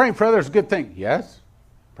 I thought praying for others is a good thing. Yes,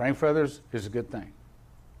 praying for others is a good thing.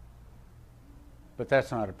 But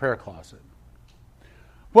that's not a prayer closet.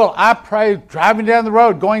 Well, I pray driving down the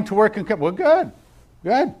road, going to work and coming. Well, good.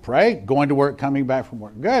 Good. Pray, going to work, coming back from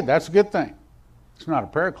work. Good. That's a good thing. It's not a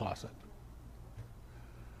prayer closet.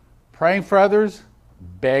 Praying for others,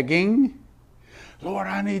 begging. Lord,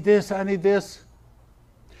 I need this, I need this.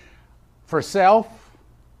 For self,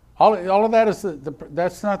 all of that is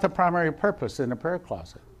that's not the primary purpose in the prayer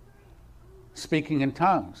closet. Speaking in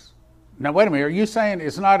tongues. Now, wait a minute. Are you saying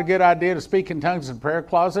it's not a good idea to speak in tongues in the prayer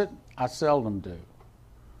closet? I seldom do.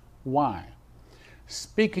 Why?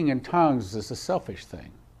 Speaking in tongues is a selfish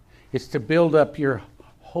thing. It's to build up your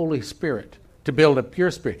Holy Spirit, to build up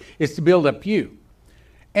your spirit. It's to build up you.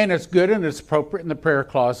 And it's good and it's appropriate in the prayer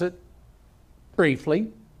closet,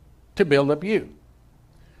 briefly, to build up you.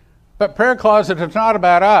 But prayer closet is not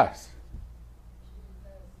about us.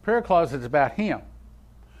 Prayer closet is about Him.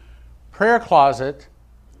 Prayer closet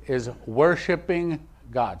is worshiping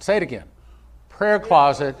God. Say it again. Prayer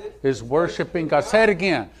closet is worshiping God. Say it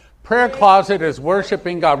again. Prayer closet is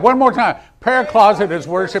worshiping God. One more time. Prayer closet is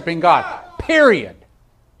worshiping God. Period.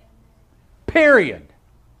 Period.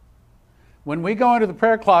 When we go into the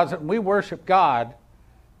prayer closet and we worship God,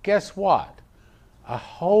 guess what? A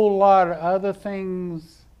whole lot of other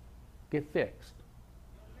things get fixed.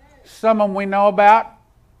 Some of them we know about.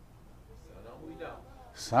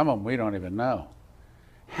 Some of them we don't even know.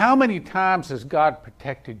 How many times has God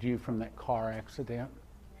protected you from that car accident?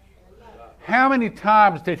 How many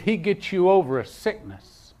times did He get you over a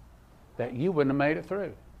sickness that you wouldn't have made it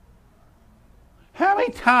through? How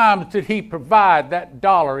many times did He provide that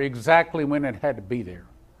dollar exactly when it had to be there?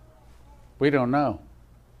 We don't know.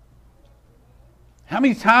 How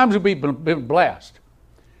many times have we been blessed?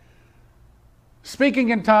 Speaking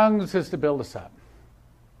in tongues is to build us up.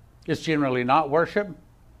 It's generally not worship.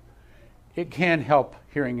 It can help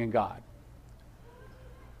hearing in God.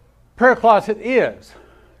 Prayer closet is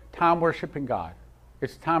time worshiping God.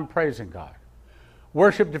 It's time praising God.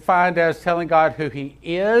 Worship defined as telling God who He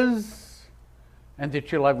is and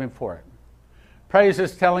that you love Him for it. Praise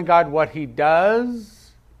is telling God what He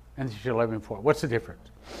does and that you love Him for it. What's the difference?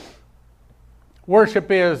 Worship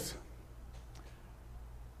is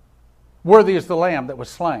worthy is the Lamb that was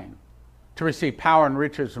slain to receive power and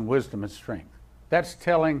riches and wisdom and strength. That's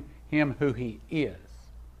telling Him who He is.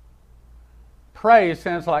 Praise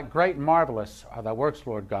sounds like great and marvelous are thy works,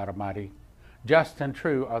 Lord God Almighty. Just and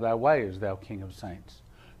true are thy ways, thou King of saints.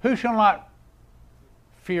 Who shall not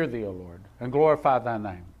fear thee, O Lord, and glorify thy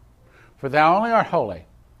name? For thou only art holy.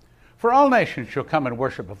 For all nations shall come and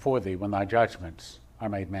worship before thee when thy judgments are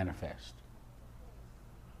made manifest.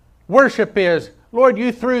 Worship is, Lord,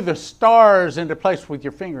 you threw the stars into place with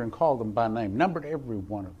your finger and called them by name, numbered every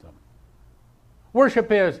one of them.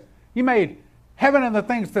 Worship is, you made heaven and the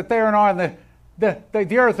things that therein are, and the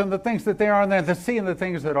earth and the things that there are, and the sea and the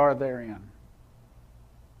things that are therein.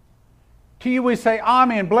 To you we say,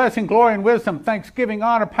 Amen, blessing, glory, and wisdom, thanksgiving,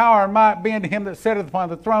 honor, power, and might be unto Him that sitteth upon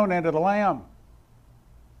the throne and to the Lamb.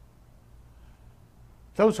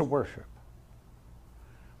 Those are worship.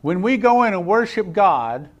 When we go in and worship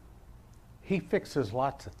God, He fixes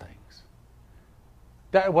lots of things.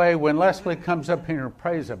 That way, when Leslie comes up here and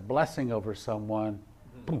prays a blessing over someone,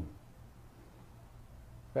 boom,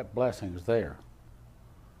 that blessing is there.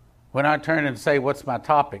 When I turn and say, what's my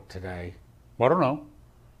topic today? Well, I don't know.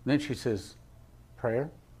 Then she says, prayer.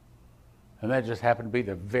 And that just happened to be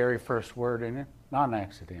the very first word in it. Not an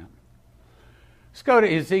accident. Let's go to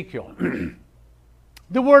Ezekiel.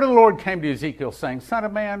 The word of the Lord came to Ezekiel, saying, Son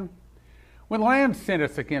of man, when the land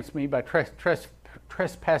sinneth against me by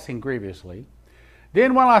trespassing grievously,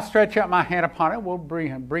 then will I stretch out my hand upon it, will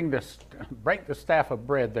break the staff of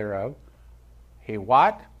bread thereof. He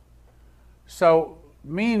what? So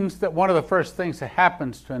means that one of the first things that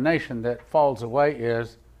happens to a nation that falls away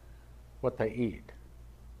is what they eat.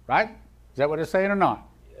 Right? Is that what it's saying or not?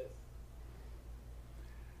 Yes.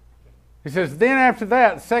 He says, then after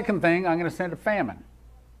that, second thing, I'm going to send a famine.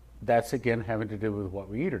 That's again having to do with what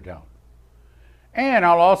we eat or don't. And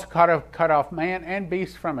I'll also cut off man and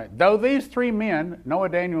beast from it. Though these three men, Noah,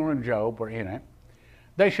 Daniel, and Job, were in it,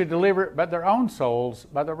 they should deliver it by their own souls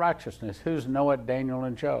by their righteousness. Who's Noah, Daniel,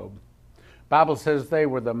 and Job? Bible says they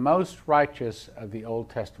were the most righteous of the Old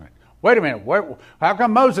Testament. Wait a minute. How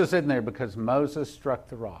come Moses isn't there? Because Moses struck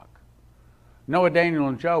the rock. Noah, Daniel,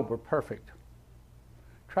 and Job were perfect.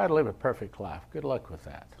 Try to live a perfect life. Good luck with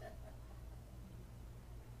that.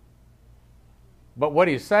 But what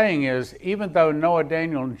he's saying is, even though Noah,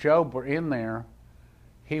 Daniel, and Job were in there,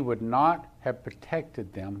 he would not have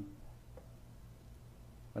protected them.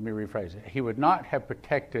 Let me rephrase it. He would not have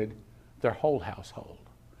protected their whole household.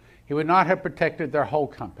 He would not have protected their whole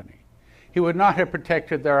company. He would not have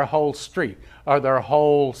protected their whole street or their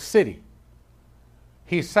whole city.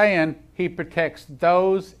 He's saying He protects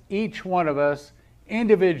those, each one of us,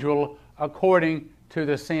 individual, according to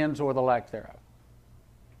the sins or the lack thereof.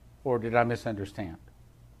 Or did I misunderstand?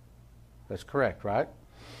 That's correct, right?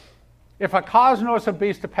 If I cause noisome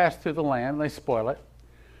beast to pass through the land, they spoil it,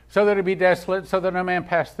 so that it be desolate, so that no man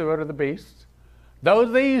pass through it or the beasts. Though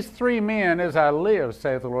these three men, as I live,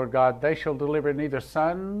 saith the Lord God, they shall deliver neither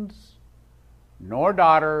sons nor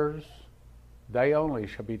daughters, they only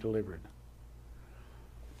shall be delivered.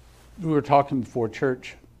 We were talking before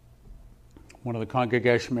church. One of the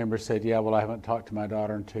congregation members said, yeah, well, I haven't talked to my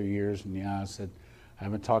daughter in 2 years. And yeah, I said, I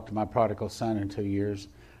haven't talked to my prodigal son in 2 years.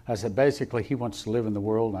 I said, basically, he wants to live in the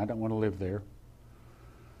world, and I don't want to live there.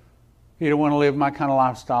 He don't want to live my kind of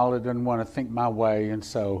lifestyle. He doesn't want to think my way. And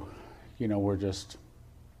so,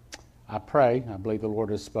 I pray, I believe the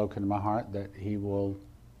Lord has spoken to my heart that He will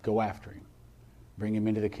go after him, bring him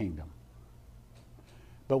into the kingdom.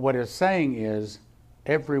 But what it's saying is,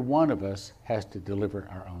 every one of us has to deliver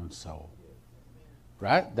our own soul.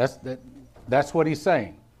 Right? That's what he's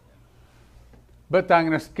saying. But I'm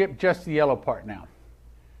going to skip just the yellow part now.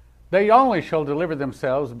 They only shall deliver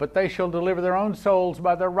themselves, but they shall deliver their own souls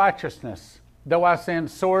by their righteousness. Though I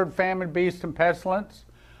send sword, famine, beast, and pestilence,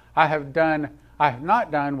 I have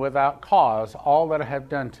not done without cause all that I have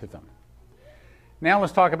done to them. Now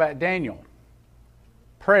let's talk about Daniel.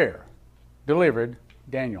 Prayer delivered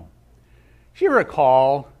Daniel. If you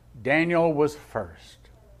recall, Daniel was first.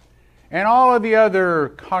 And all of the other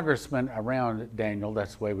congressmen around Daniel,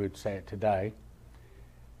 that's the way we would say it today,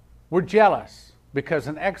 were jealous because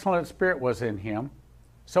an excellent spirit was in him.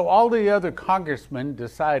 So all the other congressmen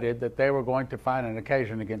decided that they were going to find an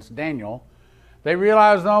occasion against Daniel. They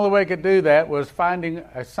realized the only way they could do that was finding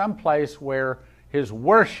some place where his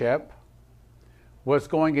worship was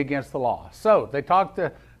going against the law. So they talked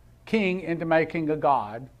the king into making a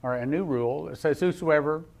god, or a new rule. It says,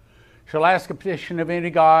 whosoever shall ask a petition of any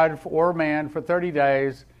god or man for 30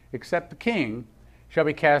 days, except the king, shall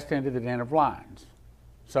be cast into the den of lions.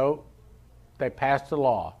 So they passed a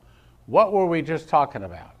law. What were we just talking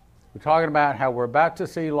about? We're talking about how we're about to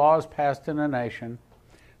see laws passed in a nation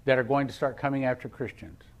that are going to start coming after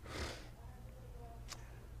Christians.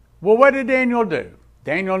 Well, what did Daniel do?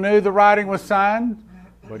 Daniel knew the writing was signed,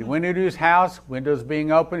 but he went into his house, windows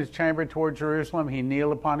being open, his chamber toward Jerusalem. He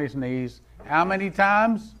kneeled upon his knees. How many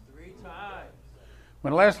times? 3 times.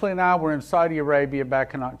 When Leslie and I were in Saudi Arabia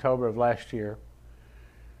back in October of last year,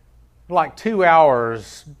 like 2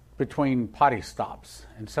 hours between potty stops.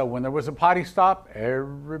 And so when there was a potty stop,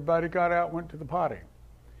 everybody got out and went to the potty.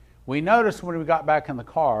 We noticed when we got back in the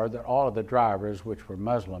car that all of the drivers, which were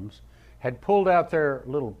Muslims, had pulled out their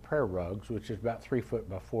little prayer rugs, which is about 3 foot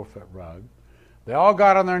by 4 foot rug. They all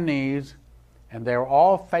got on their knees, and they were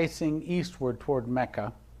all facing eastward toward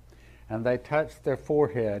Mecca, and they touched their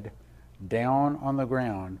forehead down on the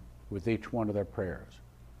ground with each one of their prayers.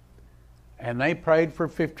 And they prayed for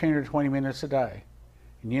 15 or 20 minutes a day.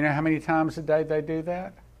 And you know how many times a day they do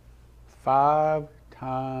that? 5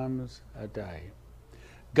 times a day.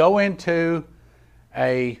 Go into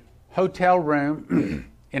a hotel room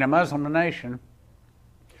in a Muslim nation.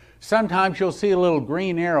 Sometimes you'll see a little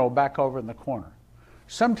green arrow back over in the corner.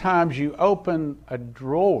 Sometimes you open a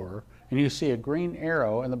drawer and you see a green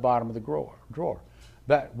arrow in the bottom of the drawer.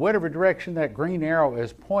 But whatever direction that green arrow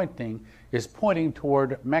is pointing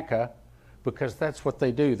toward Mecca, because that's what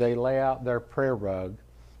they do. They lay out their prayer rug,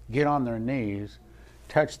 get on their knees,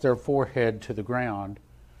 touch their forehead to the ground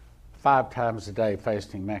 5 times a day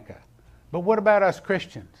facing Mecca. But what about us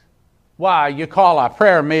Christians? Why, you call a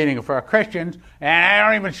prayer meeting for Christians and they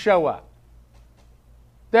don't even show up.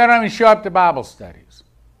 They don't even show up to Bible studies.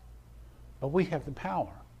 But we have the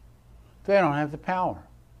power. They don't have the power.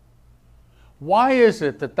 Why is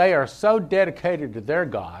it that they are so dedicated to their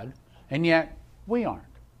God and yet we aren't?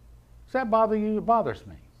 Does that bother you? It bothers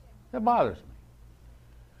me. That bothers me.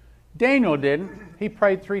 Daniel didn't. He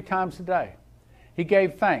prayed 3 times a day. He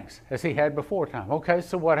gave thanks as he had before time. Okay,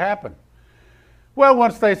 so what happened? Well,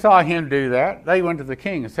 once they saw him do that, they went to the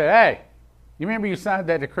king and said, hey, you remember you signed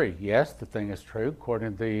that decree? Yes, the thing is true,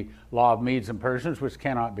 according to the law of Medes and Persians, which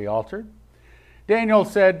cannot be altered. Daniel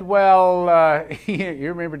said, well, you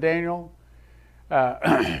remember Daniel?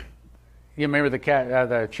 You remember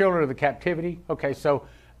the children of the captivity? Okay, so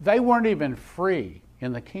they weren't even free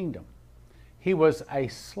in the kingdom. He was a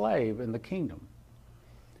slave in the kingdom.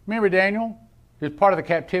 Remember Daniel? He was part of the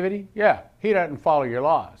captivity? Yeah, he doesn't follow your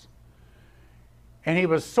laws. And he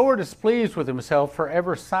was sore displeased with himself for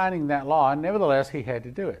ever signing that law, and nevertheless he had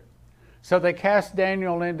to do it. So they cast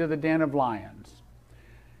Daniel into the den of lions.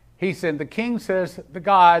 He said, the king says, the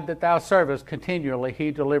God that thou servest continually,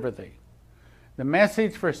 he deliver thee. The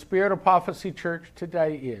message for Spirit of Prophecy Church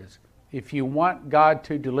today is, if you want God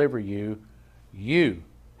to deliver you, you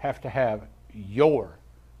have to have your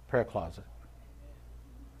prayer closet.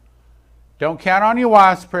 Don't count on your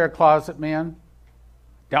wife's prayer closet, men.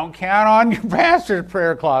 Don't count on your pastor's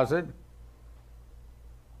prayer closet.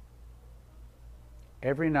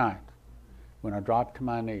 Every night when I drop to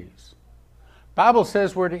my knees, Bible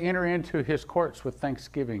says we're to enter into his courts with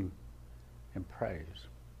thanksgiving and praise.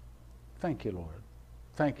 Thank you, Lord.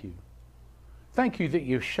 Thank you. Thank you that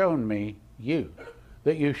you've shown me you,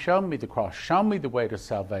 that you've shown me the cross, shown me the way to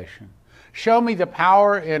salvation, show me the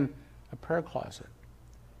power in a prayer closet.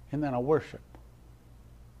 And then I worship.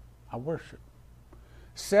 I worship.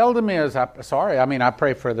 Seldom is, I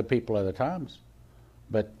pray for other people other times.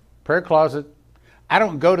 But prayer closet, I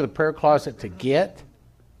don't go to the prayer closet to get.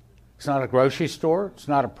 It's not a grocery store. It's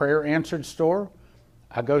not a prayer answered store.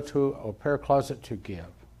 I go to a prayer closet to give.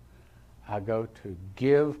 I go to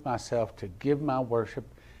give myself, to give my worship.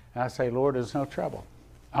 And I say, Lord, there's no trouble.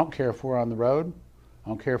 I don't care if we're on the road. I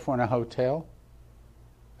don't care if we're in a hotel.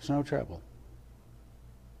 There's no trouble.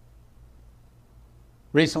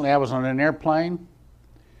 Recently, I was on an airplane.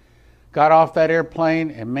 Got off that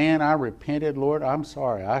airplane, and man, I repented. Lord, I'm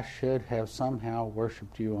sorry. I should have somehow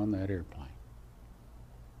worshiped you on that airplane.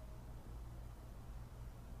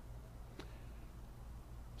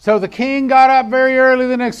 So the king got up very early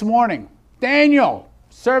the next morning. Daniel,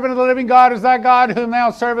 servant of the living God, is thy God whom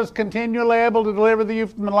thou servest continually able to deliver thee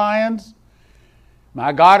from the lions?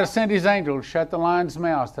 My God has sent his angel to shut the lions'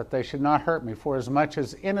 mouths, that they should not hurt me, for as much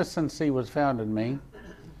as innocency was found in me.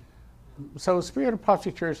 So, Spirit of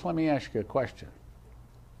Prophecy Church, let me ask you a question.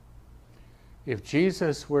 If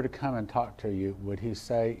Jesus were to come and talk to you, would he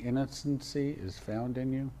say innocency is found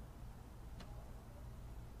in you?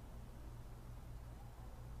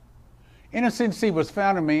 Innocency was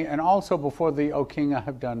found in me, and also before thee, O king, I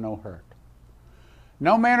have done no hurt.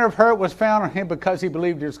 No manner of hurt was found on him because he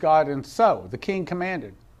believed his God, and so the king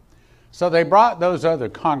commanded. So they brought those other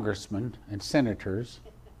congressmen and senators,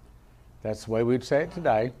 that's the way we'd say it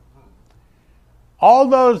today, all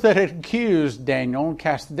those that had accused Daniel, and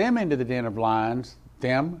cast them into the den of lions,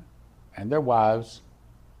 them and their wives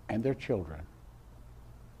and their children.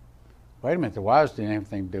 Wait a minute, the wives didn't have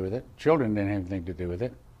anything to do with it. Children didn't have anything to do with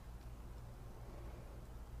it.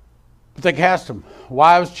 But they cast them,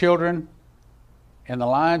 wives, children, and the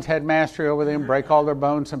lions had mastery over them, break all their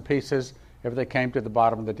bones in pieces, if they came to the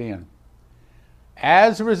bottom of the den.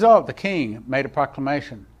 As a result, the king made a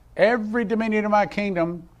proclamation. Every dominion of my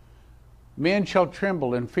kingdom, men shall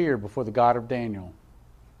tremble in fear before the God of Daniel.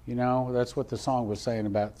 You know, that's what the song was saying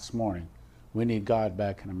about this morning. We need God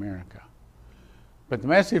back in America. But the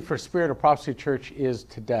message for Spirit of Prophecy Church is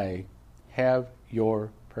today, have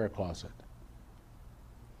your prayer closet.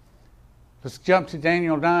 Let's jump to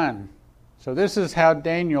Daniel 9. So this is how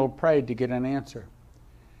Daniel prayed to get an answer.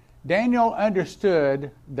 Daniel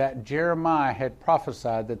understood that Jeremiah had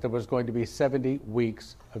prophesied that there was going to be 70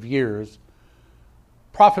 weeks of years,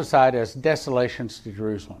 prophesied as desolations to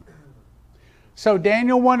Jerusalem. So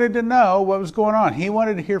Daniel wanted to know what was going on. He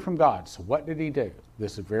wanted to hear from God. So what did he do?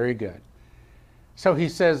 This is very good. So he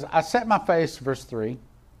says, I set my face, verse 3,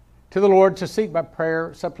 to the Lord to seek by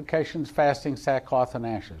prayer, supplications, fasting, sackcloth, and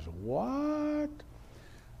ashes. What?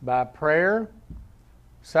 By prayer,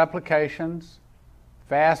 supplications,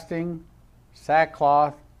 fasting,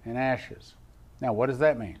 sackcloth, and ashes. Now, what does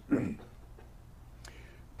that mean?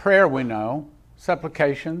 Prayer, we know.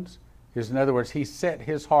 Supplications is, in other words, he set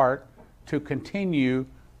his heart to continue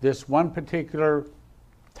this one particular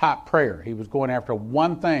type prayer. He was going after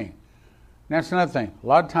one thing. And that's another thing. A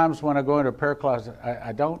lot of times when I go into a prayer closet,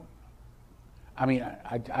 I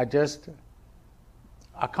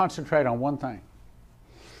concentrate on one thing.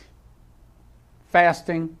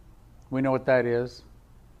 Fasting, we know what that is.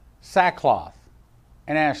 Sackcloth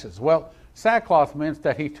and ashes. Well, sackcloth means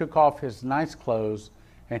that he took off his nice clothes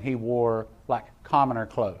and he wore like commoner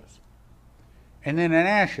clothes. And then in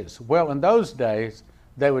ashes, well, in those days,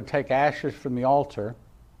 they would take ashes from the altar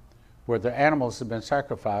where the animals had been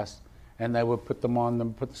sacrificed, and they would put them on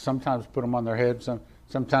them, sometimes put them on their heads,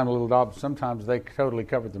 sometimes a little dog, sometimes they totally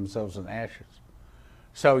covered themselves in ashes.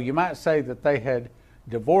 So you might say that they had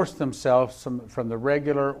divorced themselves from the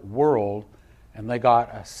regular world, and they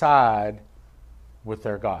got aside with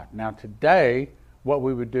their God. Now today, what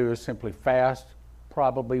we would do is simply fast.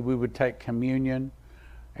 Probably we would take communion,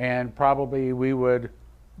 and probably we would,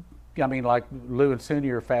 like Lou and Suni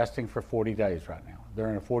are fasting for 40 days right now. They're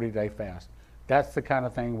in a 40-day fast. That's the kind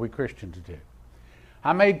of thing we Christians do.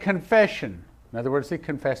 I made confession. In other words, he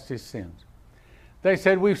confessed his sins. They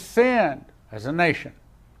said, we've sinned as a nation.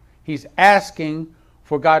 He's asking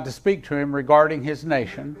for God to speak to him regarding his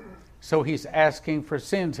nation. So he's asking for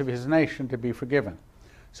sins of his nation to be forgiven.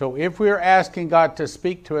 So if we're asking God to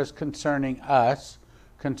speak to us, concerning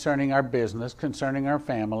our business, concerning our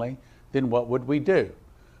family, then what would we do?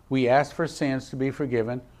 We ask for sins to be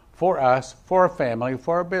forgiven for us, for our family,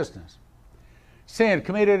 for our business. Sin,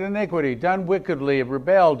 committed iniquity, done wickedly,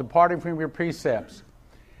 rebelled, departing from your precepts.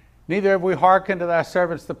 Neither have we hearkened to thy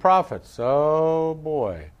servants the prophets. Oh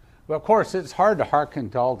boy. Well, of course, it's hard to hearken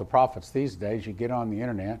to all the prophets these days. You get on the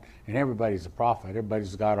internet and everybody's a prophet.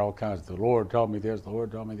 Everybody's got all kinds of, the Lord told me this, the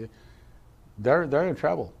Lord told me this. They're in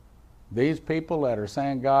trouble. These people that are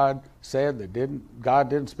saying God said that God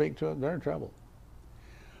didn't speak to them, they're in trouble.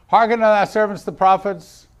 Hearken to thy servants the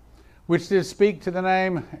prophets, which did speak to the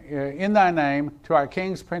name in thy name, to our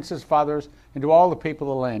kings, princes, fathers, and to all the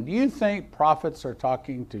people of the land. Do you think prophets are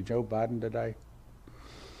talking to Joe Biden today?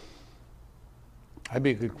 That'd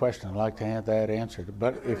be a good question. I'd like to have that answered.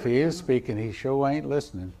 But if he is speaking, he sure ain't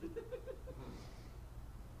listening.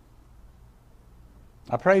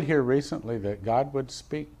 I prayed here recently that God would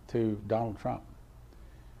speak to Donald Trump,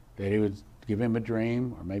 that he would give him a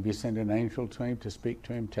dream, or maybe send an angel to him to speak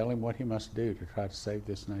to him, tell him what he must do to try to save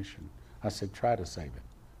this nation. I said, try to save it,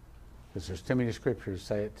 because there's too many scriptures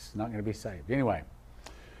say it's not going to be saved. Anyway,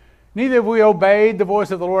 neither have we obeyed the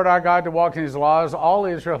voice of the Lord our God to walk in his laws. All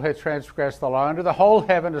Israel has transgressed the law. Under the whole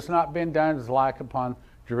heaven has not been done as like upon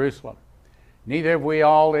Jerusalem. Neither have we,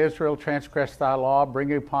 all Israel, transgressed thy law,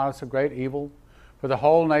 bringing upon us a great evil for the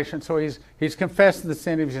whole nation. So he's confessing the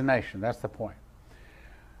sin of his nation. That's the point.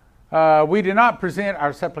 We do not present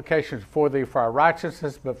our supplications before thee for our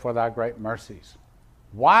righteousness, but for thy great mercies.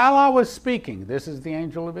 While I was speaking, this is the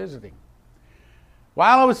angel of visiting.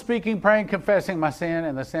 While I was speaking, praying, confessing my sin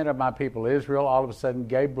and the sin of my people Israel, all of a sudden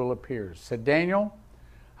Gabriel appears. Said, Daniel,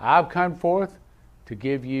 I've come forth to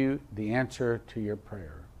give you the answer to your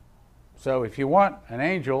prayer. So if you want an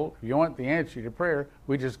angel, if you want the answer to your prayer,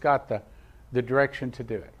 we just got the direction to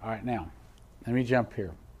do it. All right, now, let me jump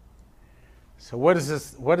here. So what is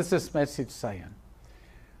this message saying?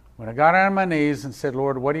 When I got on my knees and said,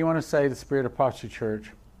 Lord, what do you want to say to the Spirit of Prophecy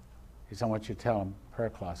Church? He said, I want you to tell them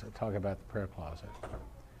prayer closet. Talk about the prayer closet.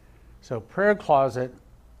 So prayer closet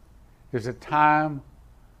is a time,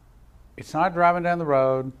 it's not driving down the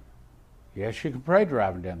road. Yes, you can pray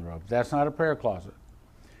driving down the road, but that's not a prayer closet.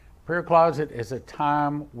 Prayer closet is a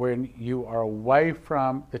time when you are away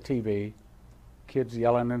from the TV, kids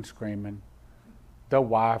yelling and screaming, the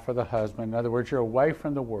wife or the husband. In other words, you're away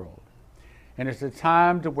from the world. And it's a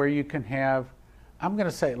time to where you can have, I'm going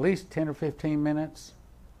to say at least 10 or 15 minutes.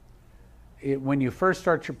 When you first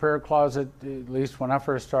start your prayer closet, at least when I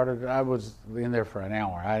first started, I was in there for an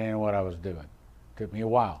hour. I didn't know what I was doing. It took me a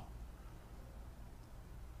while.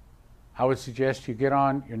 I would suggest you get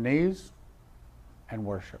on your knees and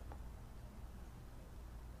worship.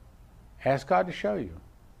 Ask God to show you.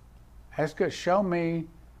 Ask God, show me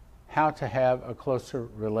how to have a closer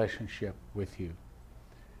relationship with you.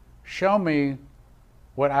 Show me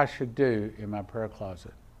what I should do in my prayer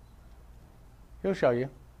closet. He'll show you.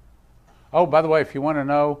 Oh, by the way, if you want to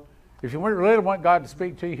know, if you really want God to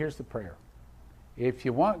speak to you, here's the prayer. If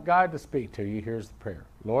you want God to speak to you, here's the prayer.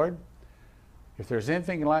 Lord, if there's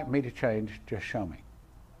anything you'd like me to change, just show me.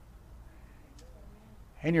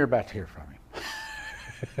 And you're about to hear from him.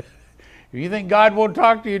 If you think God won't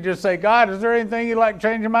talk to you, just say, God, is there anything you'd like to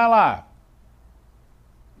change in my life?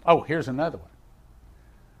 Oh, here's another one.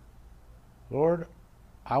 Lord,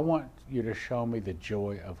 I want you to show me the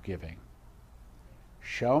joy of giving.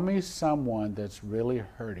 Show me someone that's really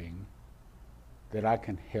hurting that I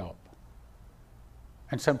can help.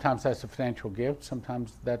 And sometimes that's a financial gift.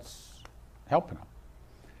 Sometimes that's helping them.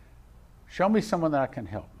 Show me someone that I can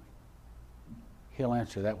help. He'll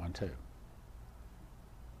answer that one too.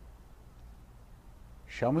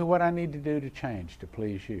 Show me what I need to do to change to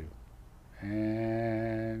please you.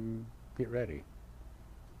 And get ready.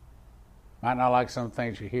 Might not like some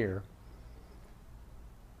things you hear.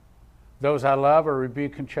 Those I love are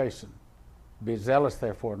rebuke and chasten. Be zealous,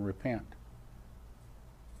 therefore, and repent.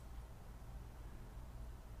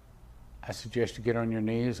 I suggest you get on your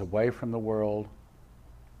knees, away from the world.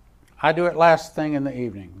 I do it last thing in the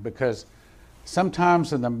evening because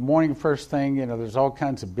sometimes in the morning first thing, there's all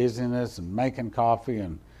kinds of busyness and making coffee,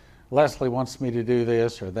 and Leslie wants me to do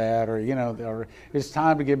this or that, or or it's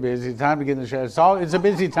time to get busy, it's time to get in the show. It's a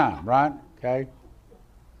busy time, right? Okay.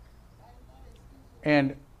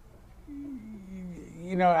 And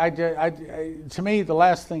to me, the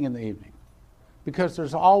last thing in the evening, because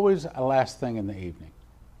there's always a last thing in the evening.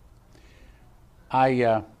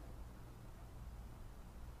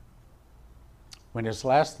 When it's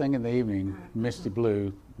last thing in the evening, Misty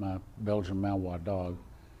Blue, my Belgian Malinois dog,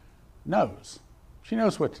 knows. She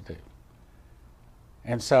knows what to do.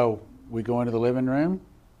 And so we go into the living room,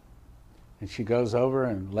 and she goes over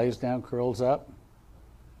and lays down, curls up,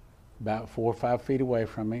 about 4 or 5 feet away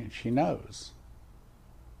from me, and she knows.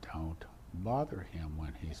 Don't bother him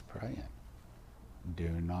when he's praying. Do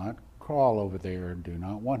not crawl over there. Do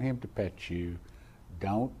not want him to pet you.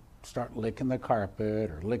 Don't start licking the carpet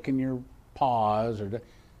or licking your paws. You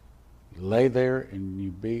lay there and you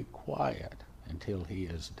be quiet until he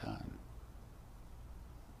is done.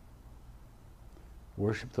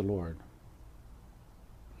 Worship the Lord.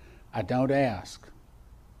 I don't ask.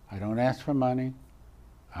 I don't ask for money.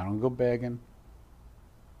 I don't go begging.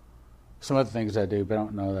 Some other things I do, but I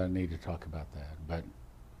don't know that I need to talk about that. But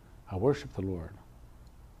I worship the Lord.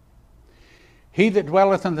 He that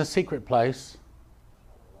dwelleth in the secret place.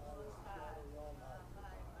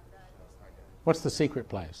 What's the secret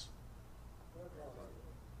place?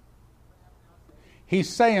 He's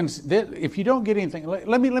saying that if you don't get anything,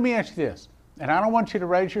 let me ask you this, and I don't want you to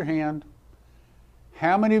raise your hand.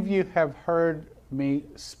 How many of you have heard me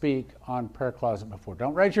speak on Prayer Closet before?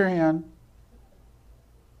 Don't raise your hand.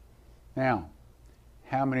 Now,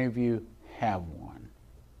 how many of you have one?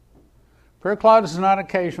 Prayer Closet is not an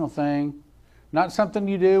occasional thing, not something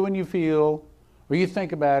you do when you feel or you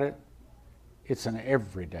think about it. It's an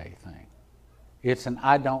everyday thing. It's an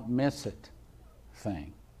I don't miss it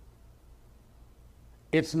thing.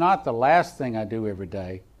 It's not the last thing I do every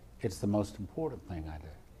day. It's the most important thing I do.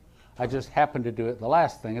 I just happen to do it the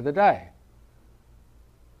last thing of the day.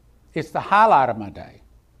 It's the highlight of my day.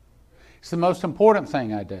 It's the most important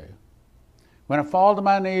thing I do. When I fall to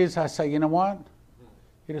my knees, I say, you know what?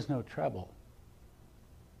 It is no trouble.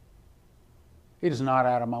 It is not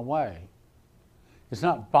out of my way. It's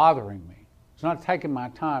not bothering me. It's not taking my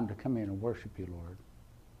time to come in and worship you, Lord.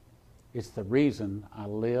 It's the reason I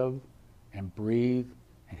live and breathe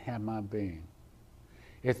and have my being.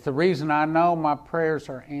 It's the reason I know my prayers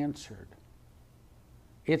are answered.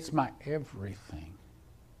 It's my everything.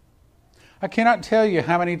 I cannot tell you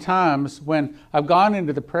how many times when I've gone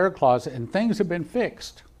into the prayer closet and things have been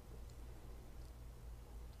fixed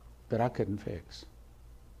that I couldn't fix.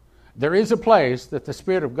 There is a place that the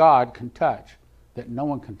Spirit of God can touch that no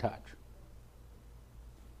one can touch.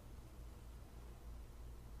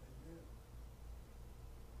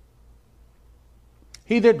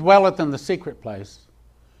 He that dwelleth in the secret place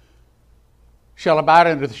shall abide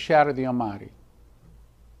under the shadow of the Almighty.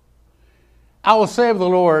 I will say of the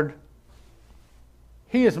Lord,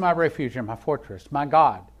 He is my refuge and my fortress, my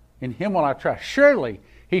God. In Him will I trust. Surely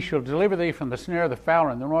He shall deliver thee from the snare of the fowler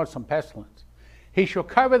and the noisome pestilence. He shall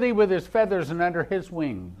cover thee with His feathers, and under His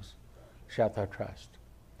wings shalt thou trust.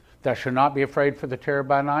 Thou shalt not be afraid for the terror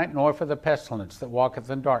by night, nor for the pestilence that walketh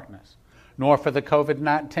in darkness, nor for the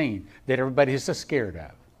COVID-19 that everybody's so scared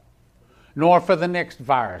of, nor for the next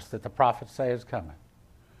virus that the prophets say is coming,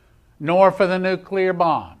 nor for the nuclear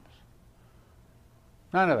bombs.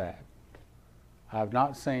 None of that. I have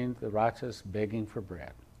not seen the righteous begging for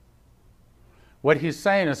bread. What he's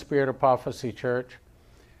saying in Spirit of Prophecy Church,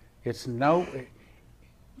 it's no...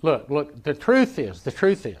 Look, the truth is,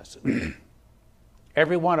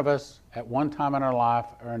 every one of us at one time in our life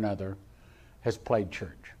or another has played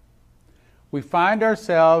church. We find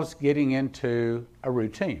ourselves getting into a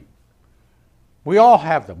routine. We all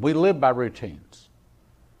have them. We live by routines.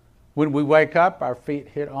 When we wake up, our feet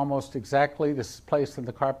hit almost exactly this place in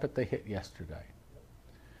the carpet they hit yesterday.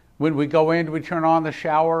 When we go in, we turn on the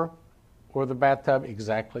shower or the bathtub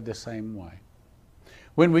exactly the same way.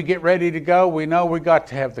 When we get ready to go, we know we got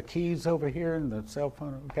to have the keys over here and the cell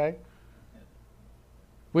phone, okay?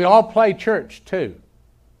 We all play church too.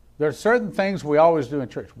 There are certain things we always do in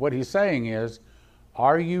church. What he's saying is,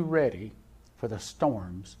 are you ready for the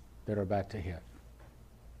storms that are about to hit?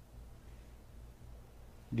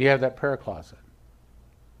 Do you have that prayer closet?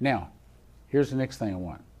 Now, here's the next thing I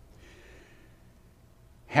want.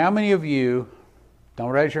 How many of you,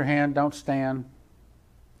 don't raise your hand, don't stand,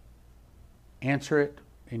 answer it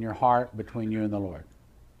in your heart between you and the Lord.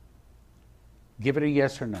 Give it a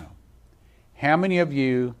yes or no. How many of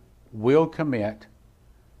you will commit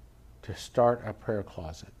to start a prayer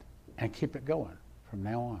closet and keep it going from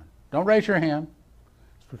now on? Don't raise your hand.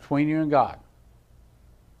 It's between you and God.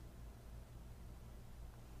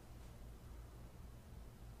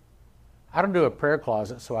 I don't do a prayer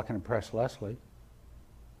closet so I can impress Leslie,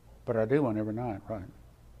 but I do one every night, right?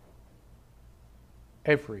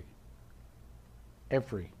 Every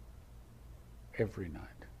night.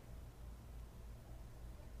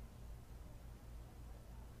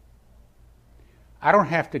 I don't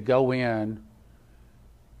have to go in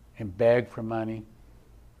and beg for money.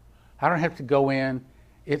 I don't have to go in.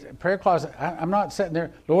 Prayer closet, I'm not sitting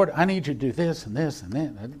there, Lord, I need you to do this and this and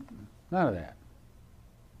that. None of that.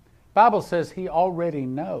 Bible says He already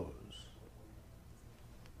knows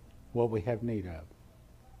what we have need of.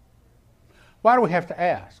 Why do we have to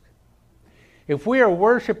ask? If we are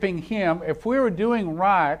worshiping Him, if we were doing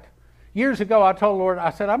right, years ago I told the Lord,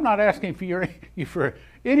 I said, I'm not asking for you for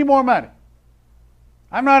any more money.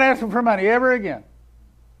 I'm not asking for money ever again.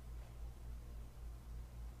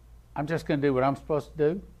 I'm just going to do what I'm supposed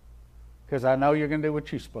to do because I know you're going to do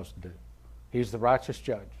what you're supposed to do. He's the righteous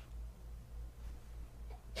judge.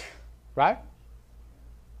 Right?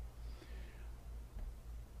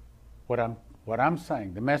 What I'm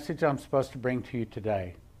saying, the message I'm supposed to bring to you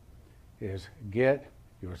today is get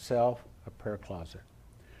yourself a prayer closet.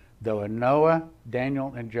 Though Noah,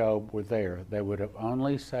 Daniel, and Job were there, they would have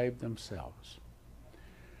only saved themselves.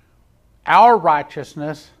 Our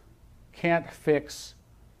righteousness can't fix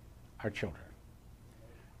our children.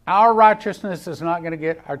 Our righteousness is not going to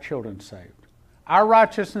get our children saved. Our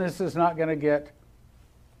righteousness is not going to get...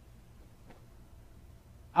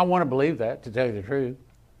 I want to believe that, to tell you the truth.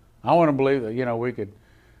 I want to believe that, we could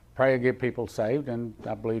pray and get people saved, and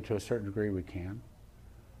I believe to a certain degree we can.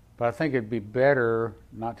 But I think it'd be better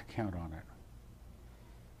not to count on it.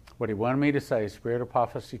 What he wanted me to say, Spirit of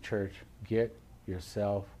Prophecy Church, get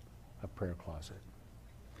yourself a prayer closet.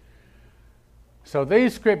 So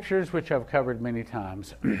these scriptures, which I've covered many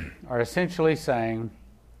times, are essentially saying,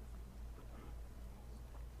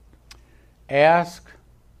 ask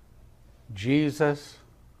Jesus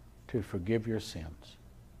to forgive your sins.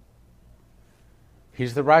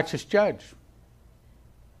 He's the righteous judge.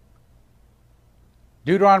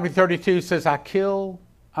 Deuteronomy 32 says, I kill,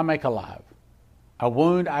 I make alive. I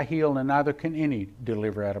wound, I heal, and neither can any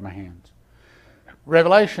deliver out of my hands.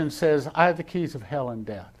 Revelation says, I have the keys of hell and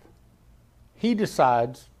death. He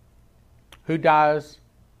decides who dies,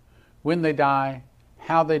 when they die,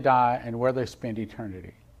 how they die, and where they spend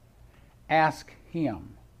eternity. Ask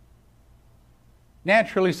Him.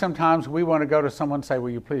 Naturally, sometimes we want to go to someone and say,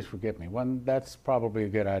 will you please forgive me? Well, that's probably a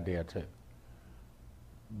good idea too.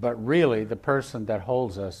 But really, the person that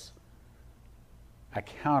holds us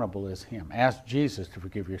accountable is Him. Ask Jesus to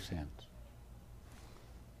forgive your sins.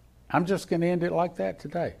 I'm just going to end it like that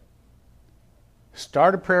today.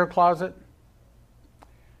 Start a prayer closet.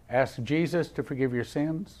 Ask Jesus to forgive your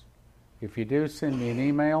sins. If you do, send me an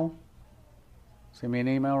email. Send me an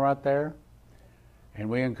email right there. And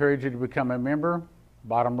we encourage you to become a member.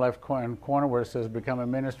 Bottom left corner where it says become a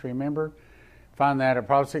ministry member. Find that at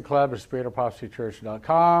Prophecy Club or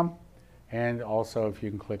spiritofprophecychurch.com. And also if you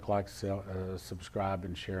can click like, subscribe,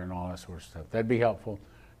 and share and all that sort of stuff. That'd be helpful.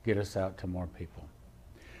 Get us out to more people.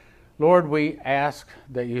 Lord, we ask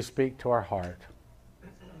that you speak to our heart.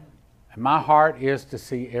 And my heart is to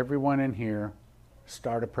see everyone in here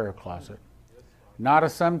start a prayer closet. Not a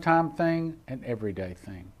sometime thing, an everyday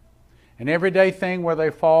thing. An everyday thing where they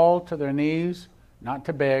fall to their knees, not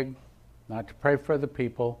to beg, not to pray for the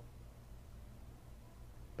people,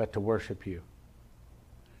 but to worship you.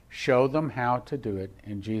 Show them how to do it.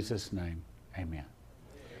 In Jesus' name, amen.